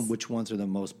dexamethasone, which ones are the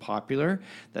most popular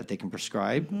that they can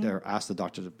prescribe. They're asked the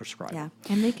doctor to prescribe. Yeah.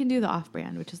 And they can do the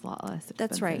off-brand, which is a lot less expensive.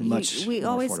 That's right. Much We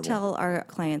more always affordable. tell our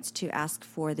clients to ask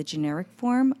for the generic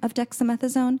form of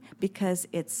dexamethasone because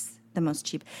it's the most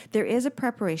cheap. There is a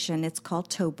preparation. It's called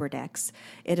Tobradex.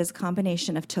 It is a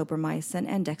combination of tobramycin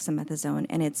and dexamethasone,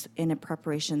 and it's in a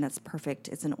preparation that's perfect.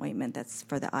 It's an ointment that's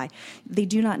for the eye. They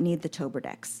do not need the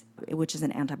Tobradex, which is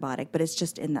an antibiotic, but it's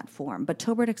just in that form. But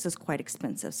Tobradex is quite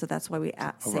expensive, so that's why we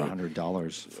Over say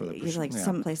 $100 for the it's like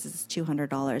some places it's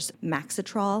 $200.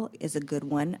 Maxitrol is a good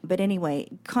one. But anyway,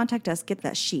 contact us, get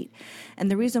that sheet.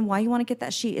 And the reason why you want to get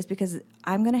that sheet is because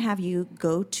I'm going to have you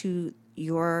go to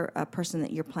you're a person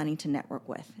that you're planning to network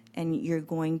with, and you're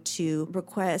going to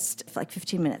request like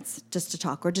 15 minutes just to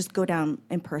talk, or just go down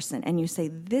in person, and you say,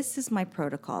 this is my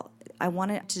protocol. I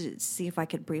wanted to see if I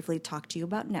could briefly talk to you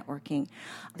about networking.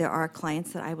 There are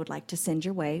clients that I would like to send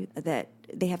your way that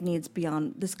they have needs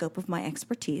beyond the scope of my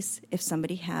expertise. If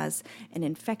somebody has an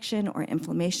infection or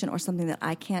inflammation or something that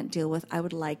I can't deal with, I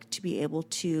would like to be able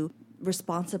to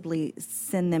responsibly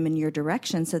send them in your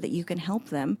direction so that you can help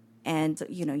them, and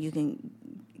you can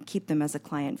keep them as a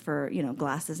client for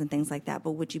glasses and things like that.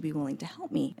 But would you be willing to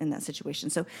help me in that situation?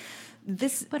 So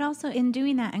but also in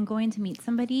doing that and going to meet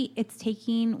somebody, it's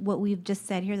taking what we've just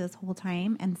said here this whole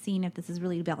time and seeing if this is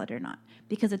really valid or not.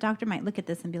 Because a doctor might look at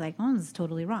this and be like, oh, this is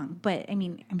totally wrong. But I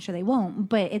mean, I'm sure they won't.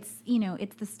 But it's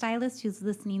it's the stylist who's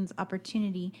listening's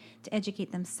opportunity to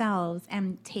educate themselves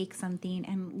and take something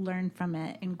and learn from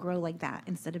it and grow like that,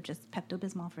 instead of just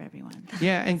Pepto-Bismol for everyone.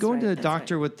 Yeah, and going to the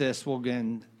doctor with this will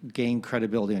gain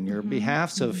credibility on your behalf.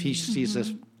 So if he sees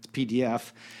this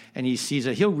PDF and he sees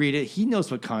it, he'll read it. He knows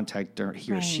what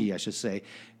he or she, I should say,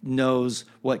 knows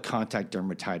what contact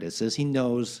dermatitis is. He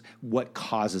knows what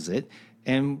causes it.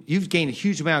 And you've gained a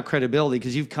huge amount of credibility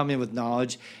because you've come in with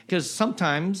knowledge. Because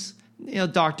sometimes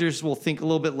doctors will think a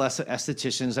little bit less of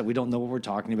estheticians, that we don't know what we're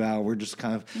talking about. We're just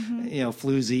kind of,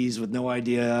 floozies with no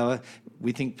idea.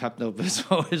 We think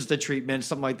Pepto-Bismol is the treatment,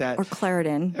 something like that. Or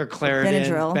Claritin.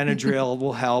 Benadryl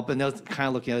will help. And they'll kind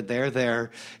of look at it.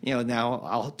 There. Now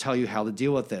I'll tell you how to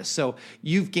deal with this. So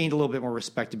you've gained a little bit more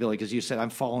respectability because you said, I'm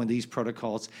following these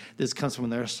protocols. This comes from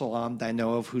another salon that I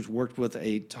know of who's worked with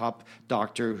a top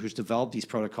doctor who's developed these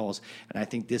protocols. And I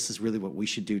think this is really what we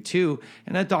should do too.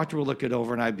 And that doctor will look it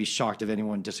over, and I'd be shocked if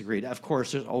anyone disagreed. Of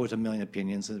course, there's always a million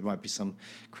opinions. There might be some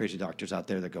crazy doctors out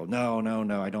there that go, no,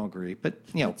 I don't agree. But,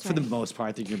 for the most part,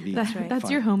 I think you'll be fine.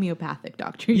 That's your homeopathic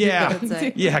doctor. Yeah,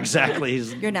 yeah, exactly.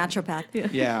 Your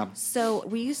naturopath. Yeah. So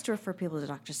we used to refer people to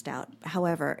Dr. Stout.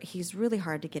 However, he's really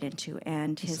hard to get into,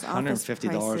 and his office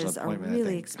prices are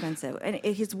really expensive. And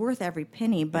he's worth every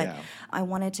penny, but I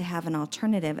wanted to have an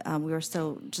alternative. We were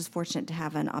so just fortunate to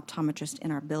have an optometrist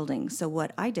in our building. So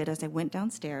what I did is I went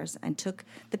downstairs and took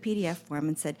the PDF form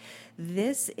and said,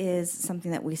 this is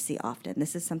something that we see often.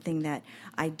 This is something that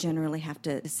I generally have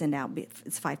to send out.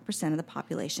 It's 5% of the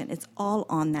population. It's all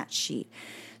on that sheet.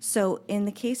 So in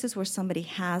the cases where somebody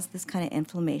has this kind of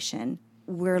inflammation,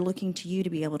 we're looking to you to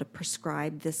be able to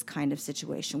prescribe this kind of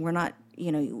situation. We're not,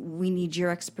 we need your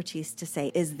expertise to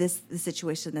say, is this the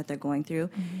situation that they're going through?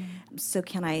 Mm-hmm. So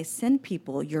can I send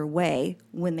people your way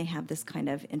when they have this kind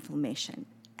of inflammation?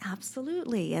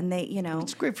 Absolutely. And they,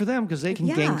 It's great for them because they can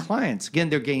gain clients. Again,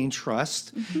 they're gaining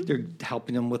trust. Mm-hmm. They're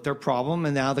helping them with their problem.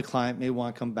 And now the client may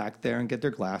want to come back there and get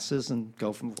their glasses and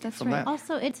go from that.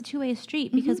 Also, it's a two-way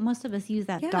street because most of us use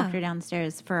that doctor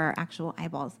downstairs for our actual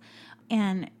eyeballs.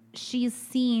 And she's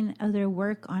seen other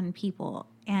work on people.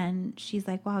 And she's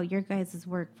like, wow, your guys'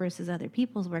 work versus other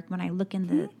people's work. When I look in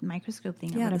the microscope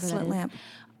thing or whatever the slit lamp.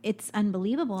 It's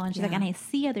unbelievable. And she's like, and I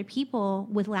see other people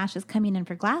with lashes coming in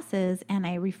for glasses, and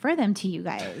I refer them to you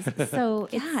guys. So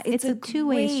it's a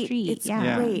two-way street. It's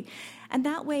great. And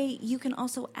that way you can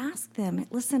also ask them,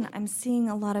 listen, I'm seeing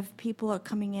a lot of people are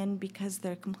coming in because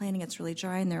they're complaining it's really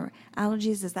dry and their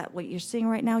allergies. Is that what you're seeing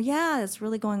right now? Yeah, it's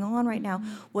really going on right now.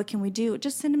 Mm-hmm. What can we do?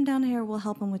 Just send them down here. We'll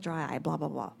help them with dry eye, blah, blah,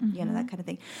 blah. Mm-hmm. That kind of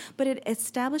thing. But it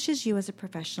establishes you as a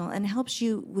professional and helps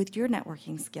you with your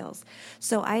networking skills.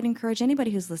 So I'd encourage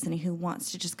anybody who's listening who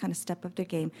wants to just kind of step up their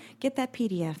game, get that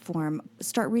PDF form,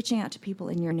 start reaching out to people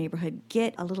in your neighborhood,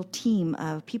 get a little team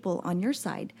of people on your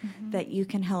side that you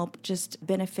can help just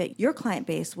benefit your client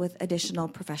base with additional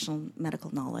professional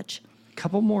medical knowledge.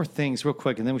 Couple more things real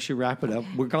quick, and then we should wrap it up.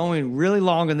 We're going really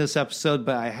long in this episode,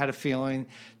 but I had a feeling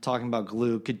talking about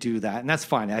glue could do that, and that's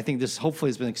fine. I think this hopefully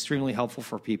has been extremely helpful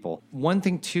for people. One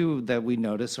thing, too, that we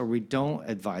notice or we don't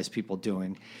advise people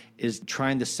doing is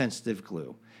trying the sensitive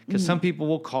glue. Because some people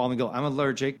will call and go, I'm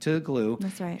allergic to glue.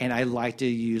 That's right. And I like to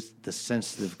use the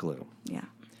sensitive glue. Yeah.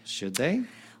 Should they?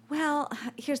 Well,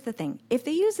 here's the thing. If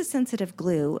they use a sensitive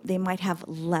glue, they might have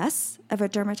less of a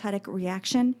dermatitic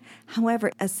reaction.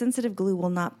 However, a sensitive glue will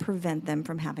not prevent them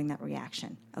from having that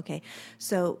reaction. Okay?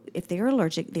 So if they are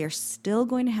allergic, they are still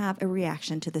going to have a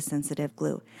reaction to the sensitive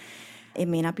glue. It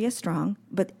may not be as strong,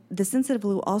 but the sensitive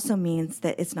glue also means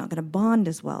that it's not going to bond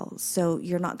as well. So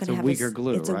you're not going to have weaker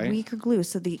glue, it's a weaker glue.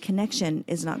 So the connection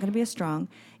is not going to be as strong.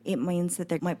 It means that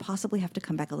they might possibly have to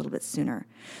come back a little bit sooner.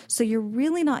 So you're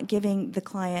really not giving the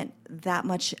client that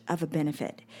much of a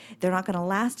benefit. They're not going to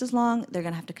last as long. They're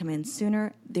going to have to come in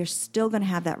sooner. They're still going to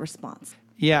have that response.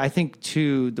 Yeah, I think,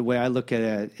 too, the way I look at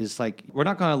it is like, we're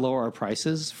not going to lower our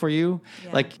prices for you.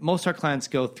 Yeah. Like, most of our clients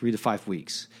go 3 to 5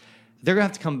 weeks. they're going to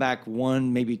have to come back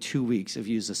 1, maybe 2 weeks if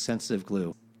you use a sensitive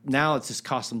glue. Now it's just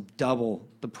cost them double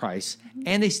the price,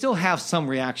 and they still have some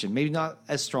reaction. Maybe not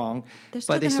as strong,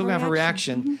 but they still have a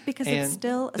reaction. Because it's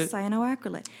still a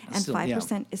cyanoacrylate, and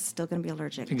 5% is still going to be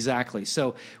allergic. Exactly.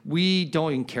 So we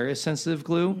don't even carry a sensitive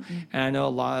glue, and I know a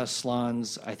lot of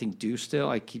salons, I think, do still.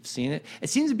 I keep seeing it. It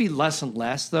seems to be less and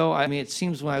less, though. I mean, it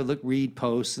seems when I read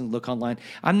posts and look online,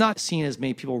 I'm not seeing as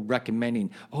many people recommending,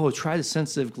 try the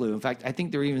sensitive glue. In fact, I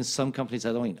think there are even some companies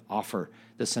that don't even offer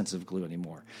the sensitive glue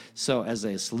anymore. So as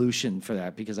a solution for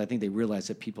that, because I think they realize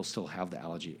that people still have the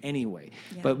allergy anyway.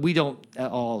 Yeah. But we don't at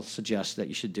all suggest that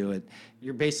you should do it.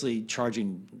 You're basically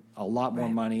charging a lot more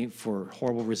money for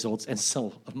horrible results and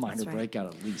still a minor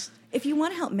breakout at least. If you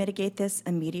want to help mitigate this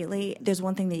immediately, there's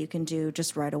one thing that you can do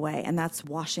just right away, and that's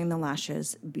washing the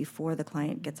lashes before the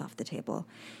client gets off the table.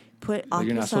 You're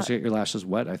not supposed to get your lashes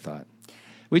wet, I thought.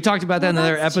 We talked about that in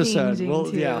another episode. Well,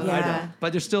 yeah, I know.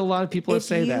 But there's still a lot of people that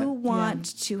say that. If you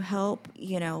want to help,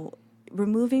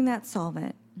 removing that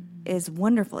solvent is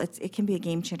wonderful. It can be a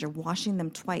game changer. Washing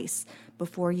them twice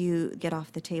before you get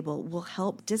off the table will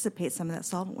help dissipate some of that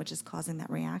solvent, which is causing that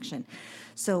reaction.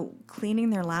 So cleaning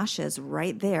their lashes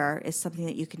right there is something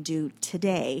that you can do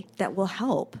today that will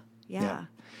help. Yeah.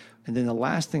 And then the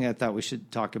last thing I thought we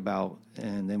should talk about,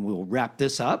 and then we'll wrap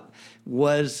this up,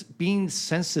 was being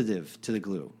sensitive to the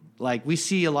glue. Like we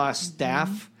see a lot of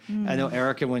staff. I know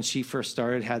Erica, when she first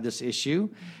started, had this issue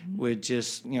with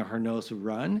just, her nose would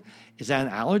run. Is that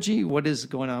an allergy? What is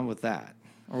going on with that?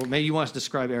 Or maybe you want to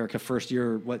describe, Erica, first,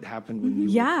 what happened when you...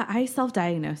 Yeah, I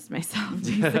self-diagnosed myself,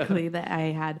 basically, that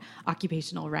I had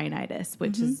occupational rhinitis,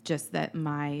 which is just that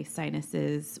my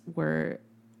sinuses were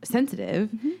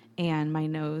sensitive and my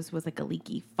nose was like a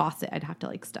leaky faucet. I'd have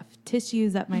to stuff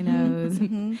tissues up my nose.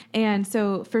 And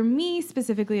so for me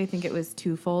specifically, I think it was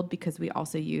twofold because we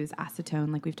also use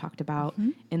acetone like we've talked about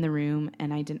in the room,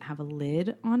 and I didn't have a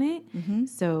lid on it.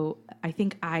 So I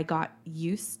think I got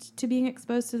used to being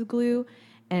exposed to the glue.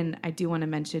 And I do want to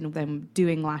mention them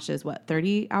doing lashes,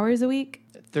 30 hours a week?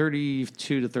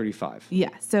 32 to 35. Yeah.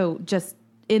 So just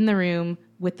in the room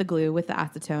with the glue, with the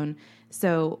acetone.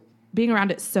 So being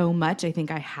around it so much, I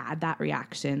think I had that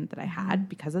reaction that I had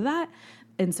because of that.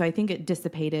 And so I think it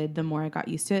dissipated the more I got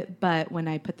used to it. But when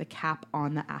I put the cap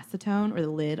on the acetone or the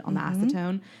lid on the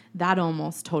acetone, that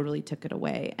almost totally took it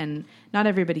away. And not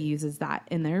everybody uses that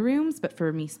in their rooms, but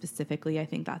for me specifically, I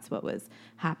think that's what was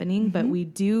happening. But we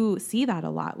do see that a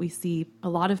lot. We see a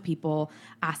lot of people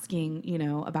asking,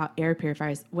 about air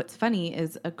purifiers. What's funny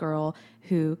is a girl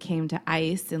who came to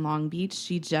ICE in Long Beach,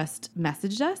 she just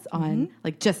messaged us on,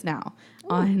 just now,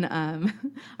 on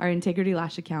our Integrity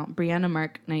Lash account. Brianna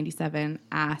Mark 97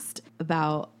 asked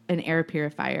about an air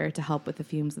purifier to help with the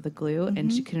fumes of the glue,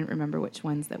 and she couldn't remember which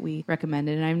ones that we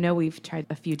recommended. And I know we've tried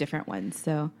a few different ones.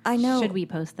 So I know. Should we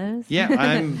post those? Yeah,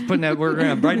 I'm putting that. We're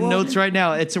going to write notes right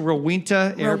now. It's a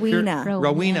Rowenta air Rowena.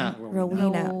 Rowena.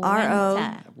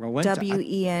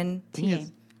 Rowenta.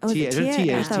 Oh,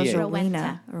 T-A.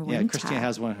 Rowena. Yeah, Christina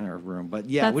has one in her room.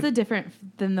 But that's the different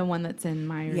than the one that's in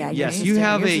my room. Yeah, yes, you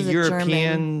have a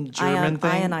European German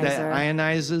thing ionizer that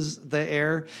ionizes the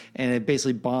air, and it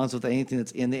basically bonds with anything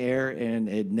that's in the air, and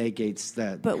it negates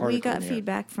that. But we got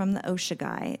feedback from the OSHA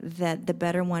guy that the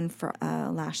better one for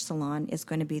a lash salon is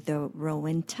going to be the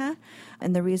Rowenta,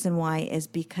 and the reason why is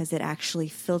because it actually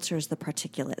filters the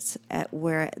particulates.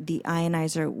 Where the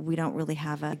ionizer, we don't really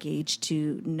have a gauge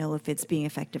to know if it's being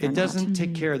effective. It doesn't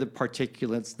take care of the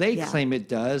particulates. They claim it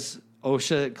does.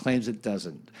 OSHA claims it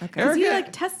doesn't. Okay. Because you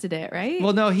tested it, right?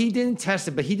 Well, no, he didn't test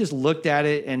it, but he just looked at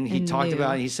it and he talked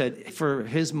about it. And he said, for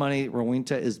his money,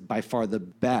 Rowenta is by far the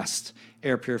best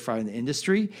air purifier in the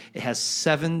industry. It has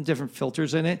 7 different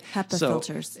filters in it. HEPA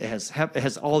filters. It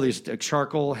has all these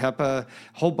charcoal, HEPA, a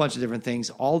whole bunch of different things.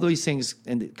 All these things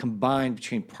and combined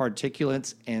between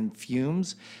particulates and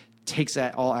fumes takes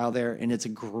that all out there, and it's a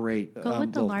great. Go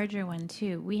with the larger one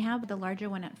too. We have the larger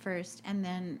one at first, and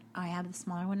then I have the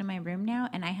smaller one in my room now,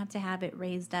 and I have to have it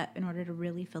raised up in order to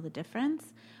really feel the difference.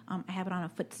 I have it on a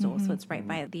footstool, so it's right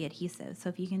by the adhesive. So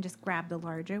if you can just grab the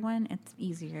larger one, it's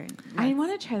easier. I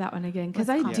want to try that one again because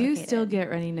I do still get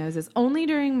runny noses only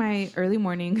during my early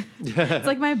morning. It's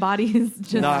like my body is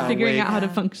just figuring out how to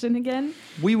function again.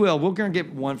 We're going to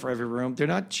get one for every room. They're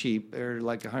not cheap. They're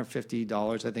like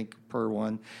 $150, I think, per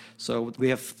one. So we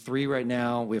have 3 right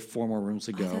now. We have 4 more rooms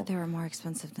to go. I thought they were more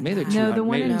expensive than maybe that. They're no, the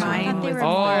one in mine was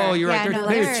Oh, you're right.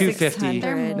 They're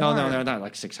 $250. No, more. they're not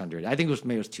like $600. I think it was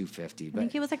 $250. I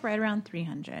think it was right around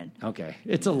 $300. Okay,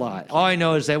 it's a lot. All I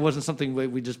know is that wasn't something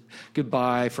we just could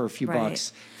buy for a few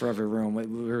bucks for every room. We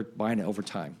were buying it over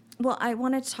time. Well, I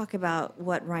want to talk about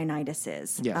what rhinitis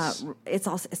is. Yes. It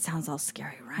sounds all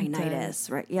scary. Rhinitis,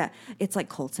 right? Yeah. It's like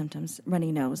cold symptoms,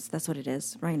 runny nose. That's what it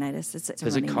is. Rhinitis. It's a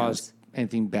Does it runny cause nose.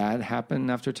 anything bad happen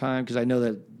after time? Because I know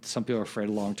that some people are afraid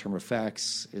of long-term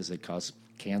effects. Is it cause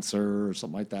cancer or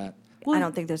something like that? I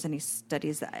don't think there's any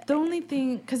studies that. The only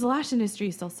thing, because the lash industry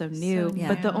is still so new, yeah.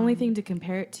 but the only thing to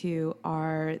compare it to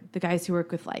are the guys who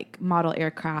work with like model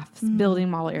aircrafts, building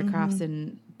model aircrafts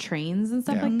and trains and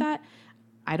stuff Yeah. like that.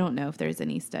 I don't know if there's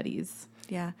any studies.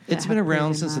 Yeah. It's that been have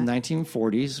around proven since that. the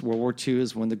 1940s. World War II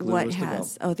is when the glue What was has?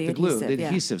 developed. Oh, the glue, adhesive, the yeah.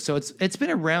 adhesive. So it's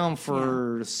been around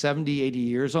for 70, 80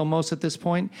 years almost at this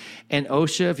point. And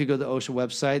OSHA, if you go to the OSHA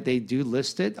website, they do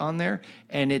list it on there,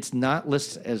 and it's not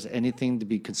listed as anything to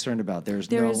be concerned about. There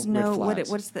Is no red flags.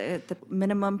 what's the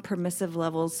minimum permissive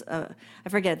levels? I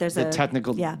forget. There's The a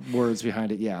technical Yeah. words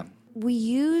behind it, yeah. We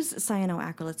use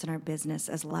cyanoacrylates in our business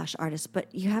as lash artists, but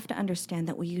you have to understand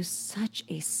that we use such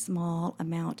a small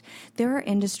amount. There are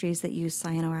industries that use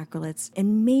cyanoacrylates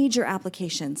in major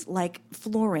applications like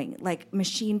flooring, like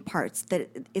machine parts,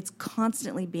 that it's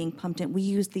constantly being pumped in. We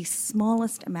use the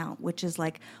smallest amount, which is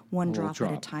like one drop at a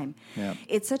drop. time. Yeah.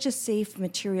 It's such a safe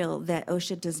material that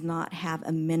OSHA does not have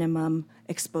a minimum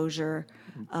exposure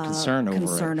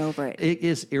concern over it. it. It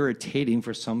is irritating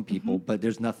for some people, but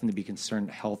there's nothing to be concerned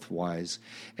health-wise.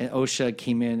 And OSHA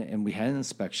came in and we had an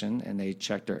inspection and they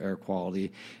checked our air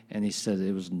quality and he said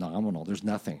it was nominal. There's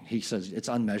nothing. He says it's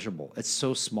unmeasurable. It's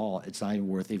so small, it's not even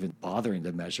worth even bothering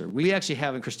to measure. We actually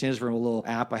have in Christina's room a little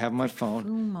app I have on my phone.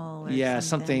 Fumo or Yeah,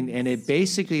 something. And it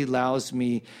basically allows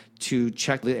me to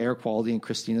check the air quality in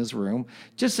Christina's room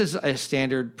just as a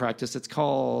standard practice. It's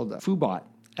called Foobot.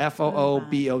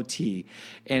 Foobot,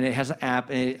 and it has an app,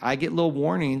 and I get little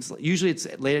warnings. Usually, it's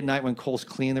late at night when Cole's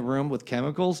cleaning the room with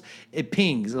chemicals. It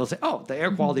pings. It'll say, "Oh, the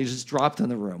air quality just dropped in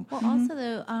the room." Well, also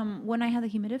though, when I have the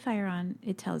humidifier on,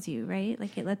 it tells you, right?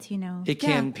 Like it lets you know. It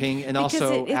can ping, and because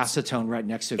also it's- acetone right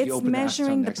next to it. If you It's open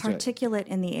measuring the the acetone next to it. particulate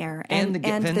in the air And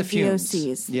the fumes.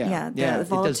 VOCs. Yeah, the it does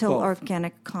volatile both.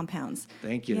 organic compounds.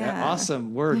 Thank you. Yeah. That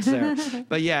awesome words there.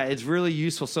 But yeah, it's really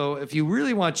useful. So if you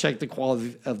really want to check the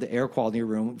quality of the air quality in your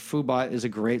room, Foobot is a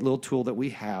great little tool that we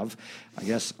have. I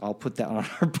guess I'll put that on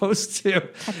our post too.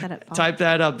 Type that up, Paul. Type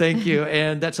that up. Thank you.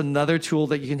 And that's another tool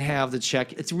that you can have to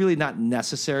check. It's really not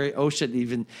necessary.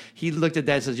 OSHA he looked at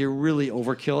that and says you're really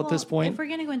overkill at this point. If we're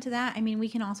going to go into that, I mean, we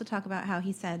can also talk about how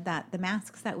he said that the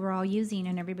masks that we're all using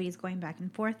and everybody's going back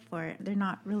and forth for, they're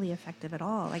not really effective at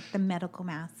all, like the medical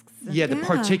masks. Yeah, the Yeah.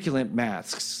 particulate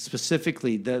masks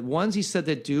specifically. The ones he said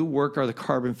that do work are the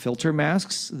carbon filter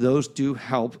masks. Those do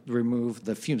help remove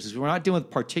the fumes. 'Cause we're not dealing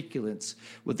with particulates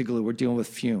with the glue. We're dealing with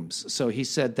fumes. So he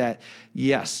said that,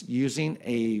 yes, using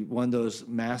one of those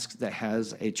masks that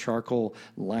has a charcoal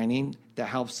lining, that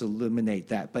helps eliminate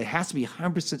that. But it has to be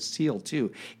 100% sealed,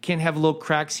 too. Can't have little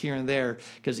cracks here and there,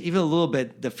 because even a little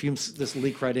bit, the fumes just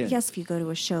leak right in. Yes, if you go to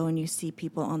a show and you see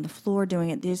people on the floor doing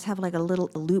it, they just have like a little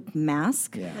loop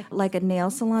mask, Yeah. like a nail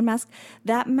salon mask.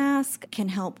 That mask can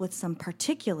help with some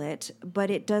particulate,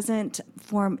 but it doesn't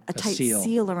form a tight seal.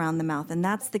 seal around the mouth. And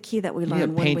that's the key that we You learned have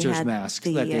when we painter's had masks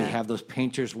the, that they have, those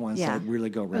painter's ones yeah. that really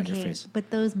go around your face.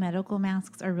 But those medical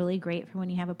masks are really great for when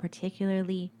you have a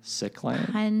particularly Sick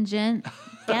client? pungent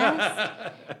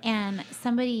guest. And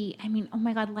somebody, I mean, oh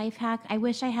my God, life hack. I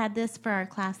wish I had this for our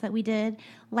class that we did.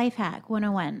 Life hack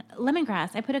 101.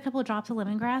 Lemongrass. I put a couple of drops of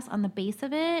lemongrass on the base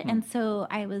of it. And so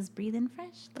I was breathing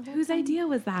fresh the whole Whose time. idea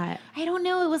was that? I don't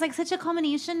know. It was like such a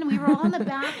culmination. We were all in the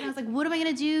back, and I was like, "What am I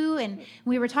going to do?" And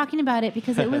we were talking about it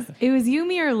because it was You,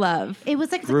 me, or love? it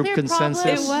was like Group a clear consensus.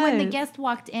 problem It when the was. guest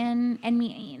walked in, and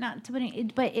me not to put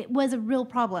it, but it was a real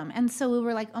problem. And so we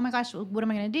were like, "Oh my gosh, what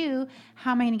am I going to do?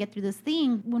 How am I going to get through this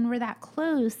thing?" When we're that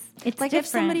close, it's Like different. if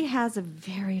somebody has a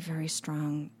very, very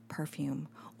strong perfume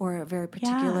or a very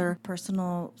particular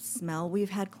personal smell.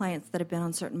 We've had clients that have been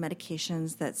on certain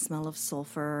medications that smell of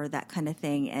sulfur, that kind of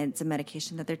thing, and it's a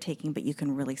medication that they're taking, but you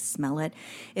can really smell it.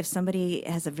 If somebody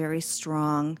has a very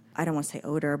strong, I don't want to say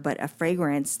odor, but a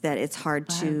fragrance that it's hard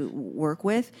to work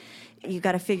with, you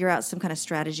got to figure out some kind of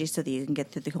strategy so that you can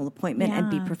get through the whole appointment and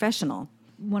be Yeah. professional.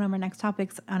 One of our next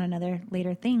topics on another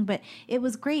later thing, but it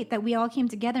was great that we all came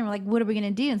together and we're like, what are we going to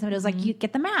do? And somebody was like, you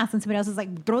get the mask. And somebody else was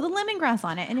like, throw the lemongrass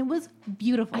on it. And it was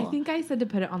beautiful. I think I said to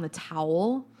put it on the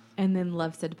towel, and then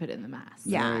Love said to put it in the mask.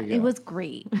 yeah, There you it go. was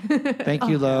great. Thank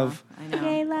you, love. I know.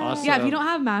 Yay, love. Awesome. Yeah, if you don't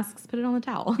have masks, put it on the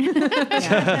towel.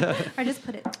 Or just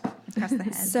put it across the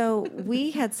head. So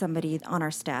we had somebody on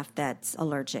our staff that's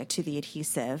allergic to the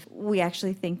adhesive. We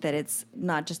actually think that it's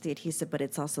not just the adhesive, but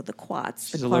it's also the quats.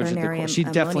 She's the allergic to quaternarium quartz. She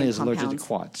definitely ammonium is allergic to compounds.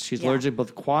 quartz. She's Yeah. allergic to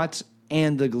both quartz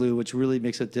and the glue, which really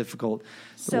makes it difficult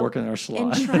to work in our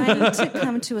salon. In trying to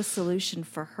come to a solution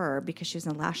for her, because she's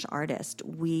a lash artist,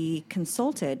 we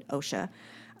consulted OSHA.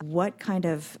 What kind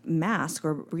of mask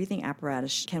or breathing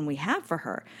apparatus can we have for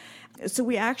her? So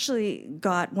we actually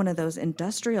got one of those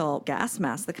industrial gas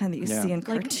masks, the kind that you see in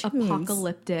like cartoons.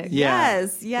 apocalyptic,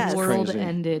 Yes.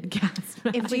 world-ended gas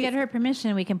mask. If we get her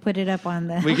permission, we can put it up on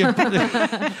the. We can.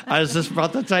 I was just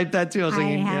about to type that too. I was I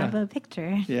thinking, have a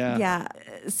picture. Yeah.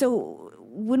 So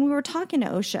when we were talking to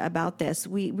OSHA about this,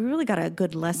 we really got a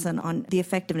good lesson on the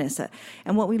effectiveness.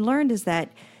 And what we learned is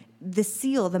that the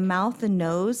seal, the mouth and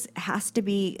nose, has to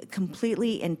be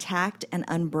completely intact and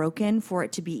unbroken for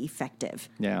it to be effective.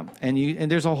 Yeah,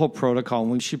 and there's a whole protocol,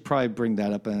 and we should probably bring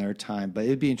that up another time. But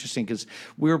it'd be interesting because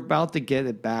we're about to get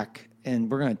it back,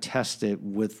 and we're going to test it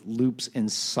with loops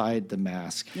inside the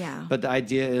mask. Yeah. But the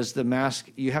idea is the mask,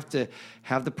 you have to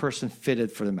have the person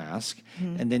fitted for the mask,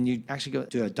 and then you actually go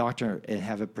to a doctor and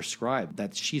have it prescribed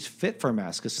that she's fit for a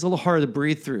mask. It's a little hard to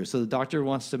breathe through. So the doctor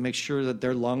wants to make sure that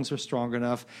their lungs are strong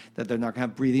enough, that they're not going to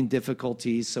have breathing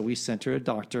difficulties. So we sent her to a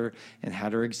doctor and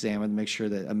had her examined to make sure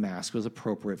that a mask was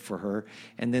appropriate for her.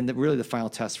 And then really the final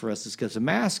test for us is because the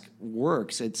mask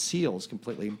works, it seals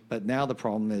completely. But now the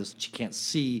problem is she can't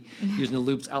see using the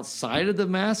loops outside of the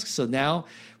mask. So now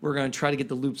we're going to try to get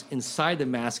the loops inside the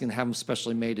mask and have them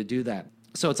specially made to do that.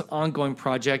 So it's an ongoing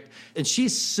project. And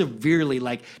she's severely,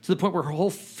 like, to the point where her whole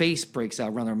face breaks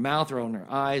out around her mouth, around her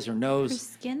eyes, her Her nose.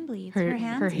 skin bleeds. Her Her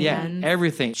hands. her bleed. Yeah, hands.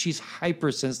 everything. She's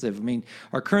hypersensitive. I mean,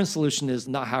 our current solution is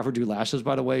not have her do lashes,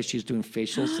 by the way. She's doing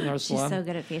facials in our She's salon. so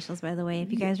good at facials, by the way.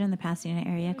 If you guys are in the Pasadena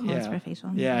area, call us for a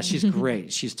facial. Yeah, she's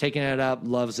great. She's taken it up,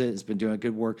 loves it, has been doing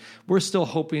good work. We're still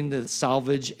hoping to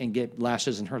salvage and get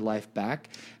lashes in her life back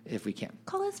if we can.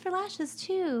 Call us for lashes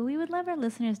too. We would love our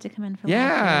listeners to come in for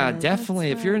Yeah, lashes. definitely.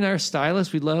 That's If you're in our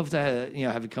stylist, we'd love to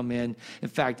have you come in. In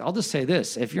fact, I'll just say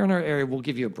this. If you're in our area, we'll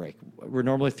give you a break. We're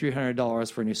normally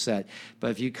 $300 for a new set.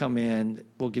 But if you come in,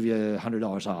 we'll give you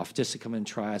 $100 off just to come in and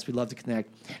try us. We'd love to connect.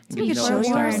 And we get could to show know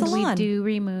you our our stylists. salon. We do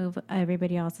remove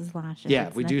everybody else's lashes. Yeah,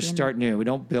 It's we do nothing- start new. We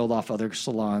don't build off other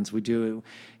salons. We do,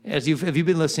 if you've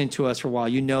been listening to us for a while,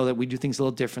 you know that we do things a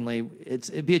little differently.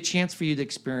 It'd be a chance for you to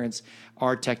experience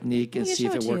our technique and We can see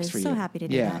if show it it to works you. for you. So happy to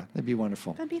do yeah, that. that'd be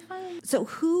wonderful. That'd be fun. So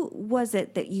who was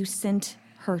it that you sent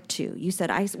her to? You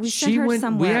said we She sent her went- we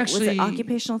somewhere. Was actually- it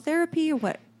occupational therapy or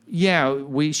what? Yeah,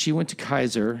 she went to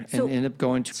Kaiser So- and ended up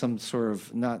going to some sort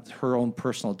of, not her own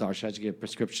personal doctor. She had to get a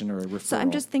prescription or a referral. So I'm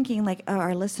just thinking, like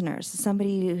our listeners,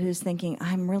 somebody who's thinking,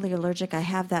 I'm really allergic. I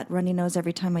have that runny nose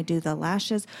every time I do the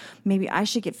lashes. Maybe I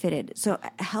should get fitted. So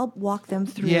help walk them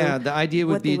through. Yeah, the idea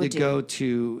would what they be to do. go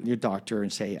to your doctor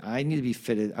and say, I need to be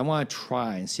fitted. I want to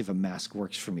try and see if a mask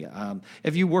works for me.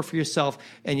 If you work for yourself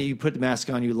and you put the mask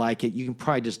on, you like it, you can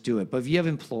probably just do it. But if you have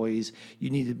employees, you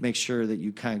need to make sure that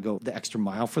you kind of go the extra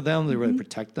mile for them to really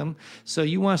protect them. So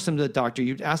you want to send them to the doctor.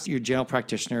 You'd ask your general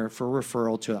practitioner for a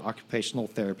referral to an occupational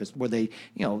therapist where they,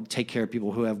 take care of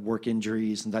people who have work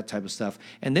injuries and that type of stuff.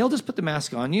 And they'll just put the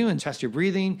mask on you and test your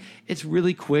breathing. It's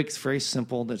really quick. It's very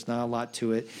simple. There's not a lot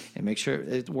to it. And make sure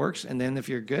it works. And then if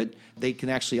you're good, they can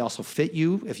actually also fit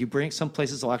you. If you bring it, some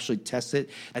places they'll actually test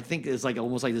it. I think it's like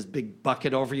almost like this big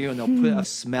bucket over you, and they'll put a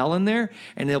smell in there,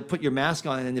 and they'll put your mask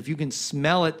on. And if you can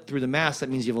smell it through the mask, that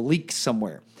means you have a leak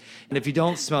somewhere. And if you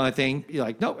don't smell anything, you're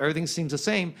like, no, everything seems the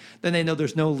same. Then they know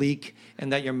there's no leak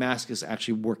and that your mask is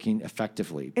actually working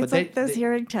effectively. It's like those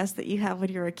hearing tests that you have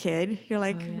when you're a kid. You're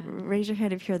like, raise your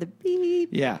hand if you hear the beep.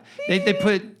 Yeah, they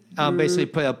put basically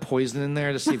put a poison in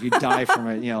there to see if you die from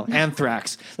it.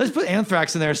 Anthrax. Let's put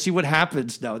anthrax in there and see what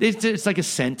happens. No, it's like a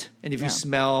scent, and if you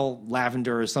smell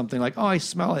lavender or something, like, oh, I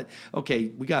smell it. Okay,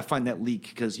 we got to find that leak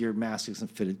because your mask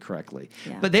isn't fitted correctly.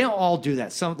 Yeah. But they don't all do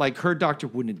that. Some, like her doctor,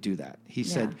 wouldn't do that. He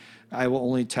said, I will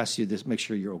only test you to make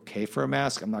sure you're okay for a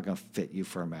mask. I'm not going to fit you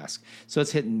for a mask. So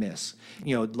it's hit and miss.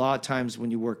 A lot of times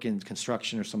when you work in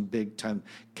construction or some big time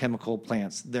chemical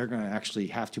plants, they're going to actually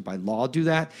have to, by law, do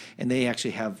that. And they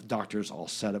actually have doctors all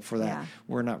set up for that. Yeah.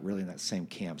 We're not really in that same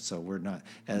camp. So we're not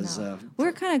as...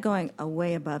 We're kind of going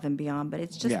way above and beyond, but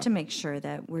it's just Yeah. to make sure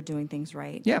that we're doing things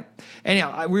right. Yeah.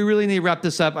 Anyhow, we really need to wrap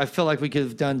this up. I feel like we could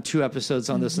have done 2 episodes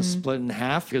on this and split in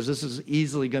half because this is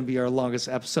easily going to be our longest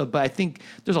episode. But I think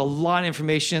there's a lot of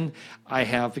information I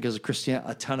have because of Christina,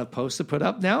 a ton of posts to put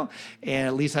up now. And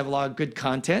at least I have a lot of good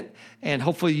content. And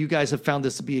hopefully you guys have found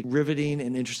this to be riveting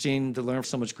and interesting to learn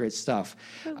so much great stuff.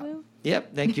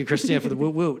 Yep. Thank you, Christina, for the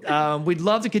woot woot. We'd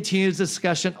love to continue this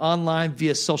discussion online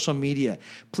via social media.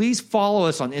 Please follow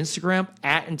us on Instagram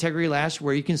at Integrity Lash,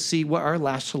 where you can see what our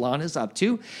lash salon is up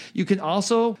to. You can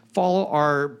also follow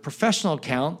our professional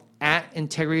account at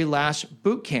Integrity Lash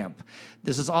Bootcamp.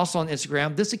 This is also on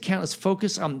Instagram. This account is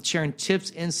focused on sharing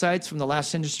tips, insights from the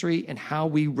lash industry and how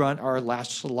we run our lash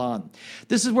salon.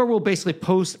 This is where we'll basically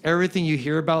post everything you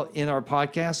hear about in our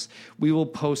podcast. We will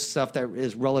post stuff that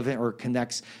is relevant or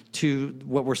connects to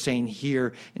what we're saying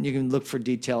here, and you can look for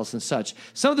details and such.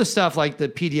 Some of the stuff like the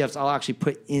PDFs I'll actually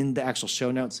put in the actual show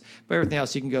notes, but everything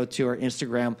else you can go to our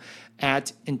Instagram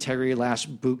at Integrity Lash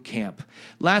Bootcamp.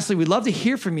 Lastly, we'd love to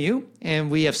hear from you,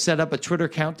 and we have set up a Twitter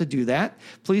account to do that.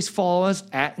 Please follow us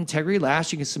at Integrity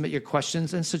Lash. You can submit your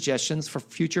questions and suggestions for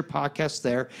future podcasts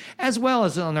there, as well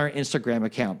as on our Instagram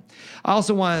account. I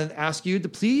also want to ask you to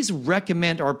please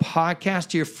recommend our podcast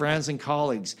to your friends and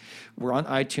colleagues. We're on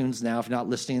iTunes now, if you're not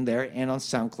listening there, and on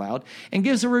SoundCloud. And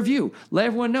give us a review. Let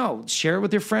everyone know. Share it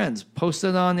with your friends. Post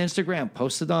it on Instagram.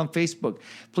 Post it on Facebook.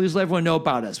 Please let everyone know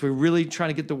about us. We're really trying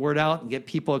to get the word out and get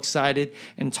people excited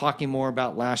and talking more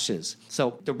about lashes.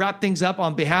 So to wrap things up,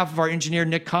 on behalf of our engineer,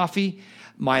 Nick Coffey,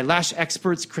 my lash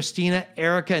experts, Christina,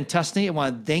 Erica, and Tusney, I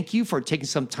want to thank you for taking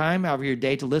some time out of your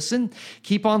day to listen.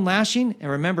 Keep on lashing.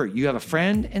 And remember, you have a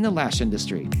friend in the lash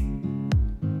industry.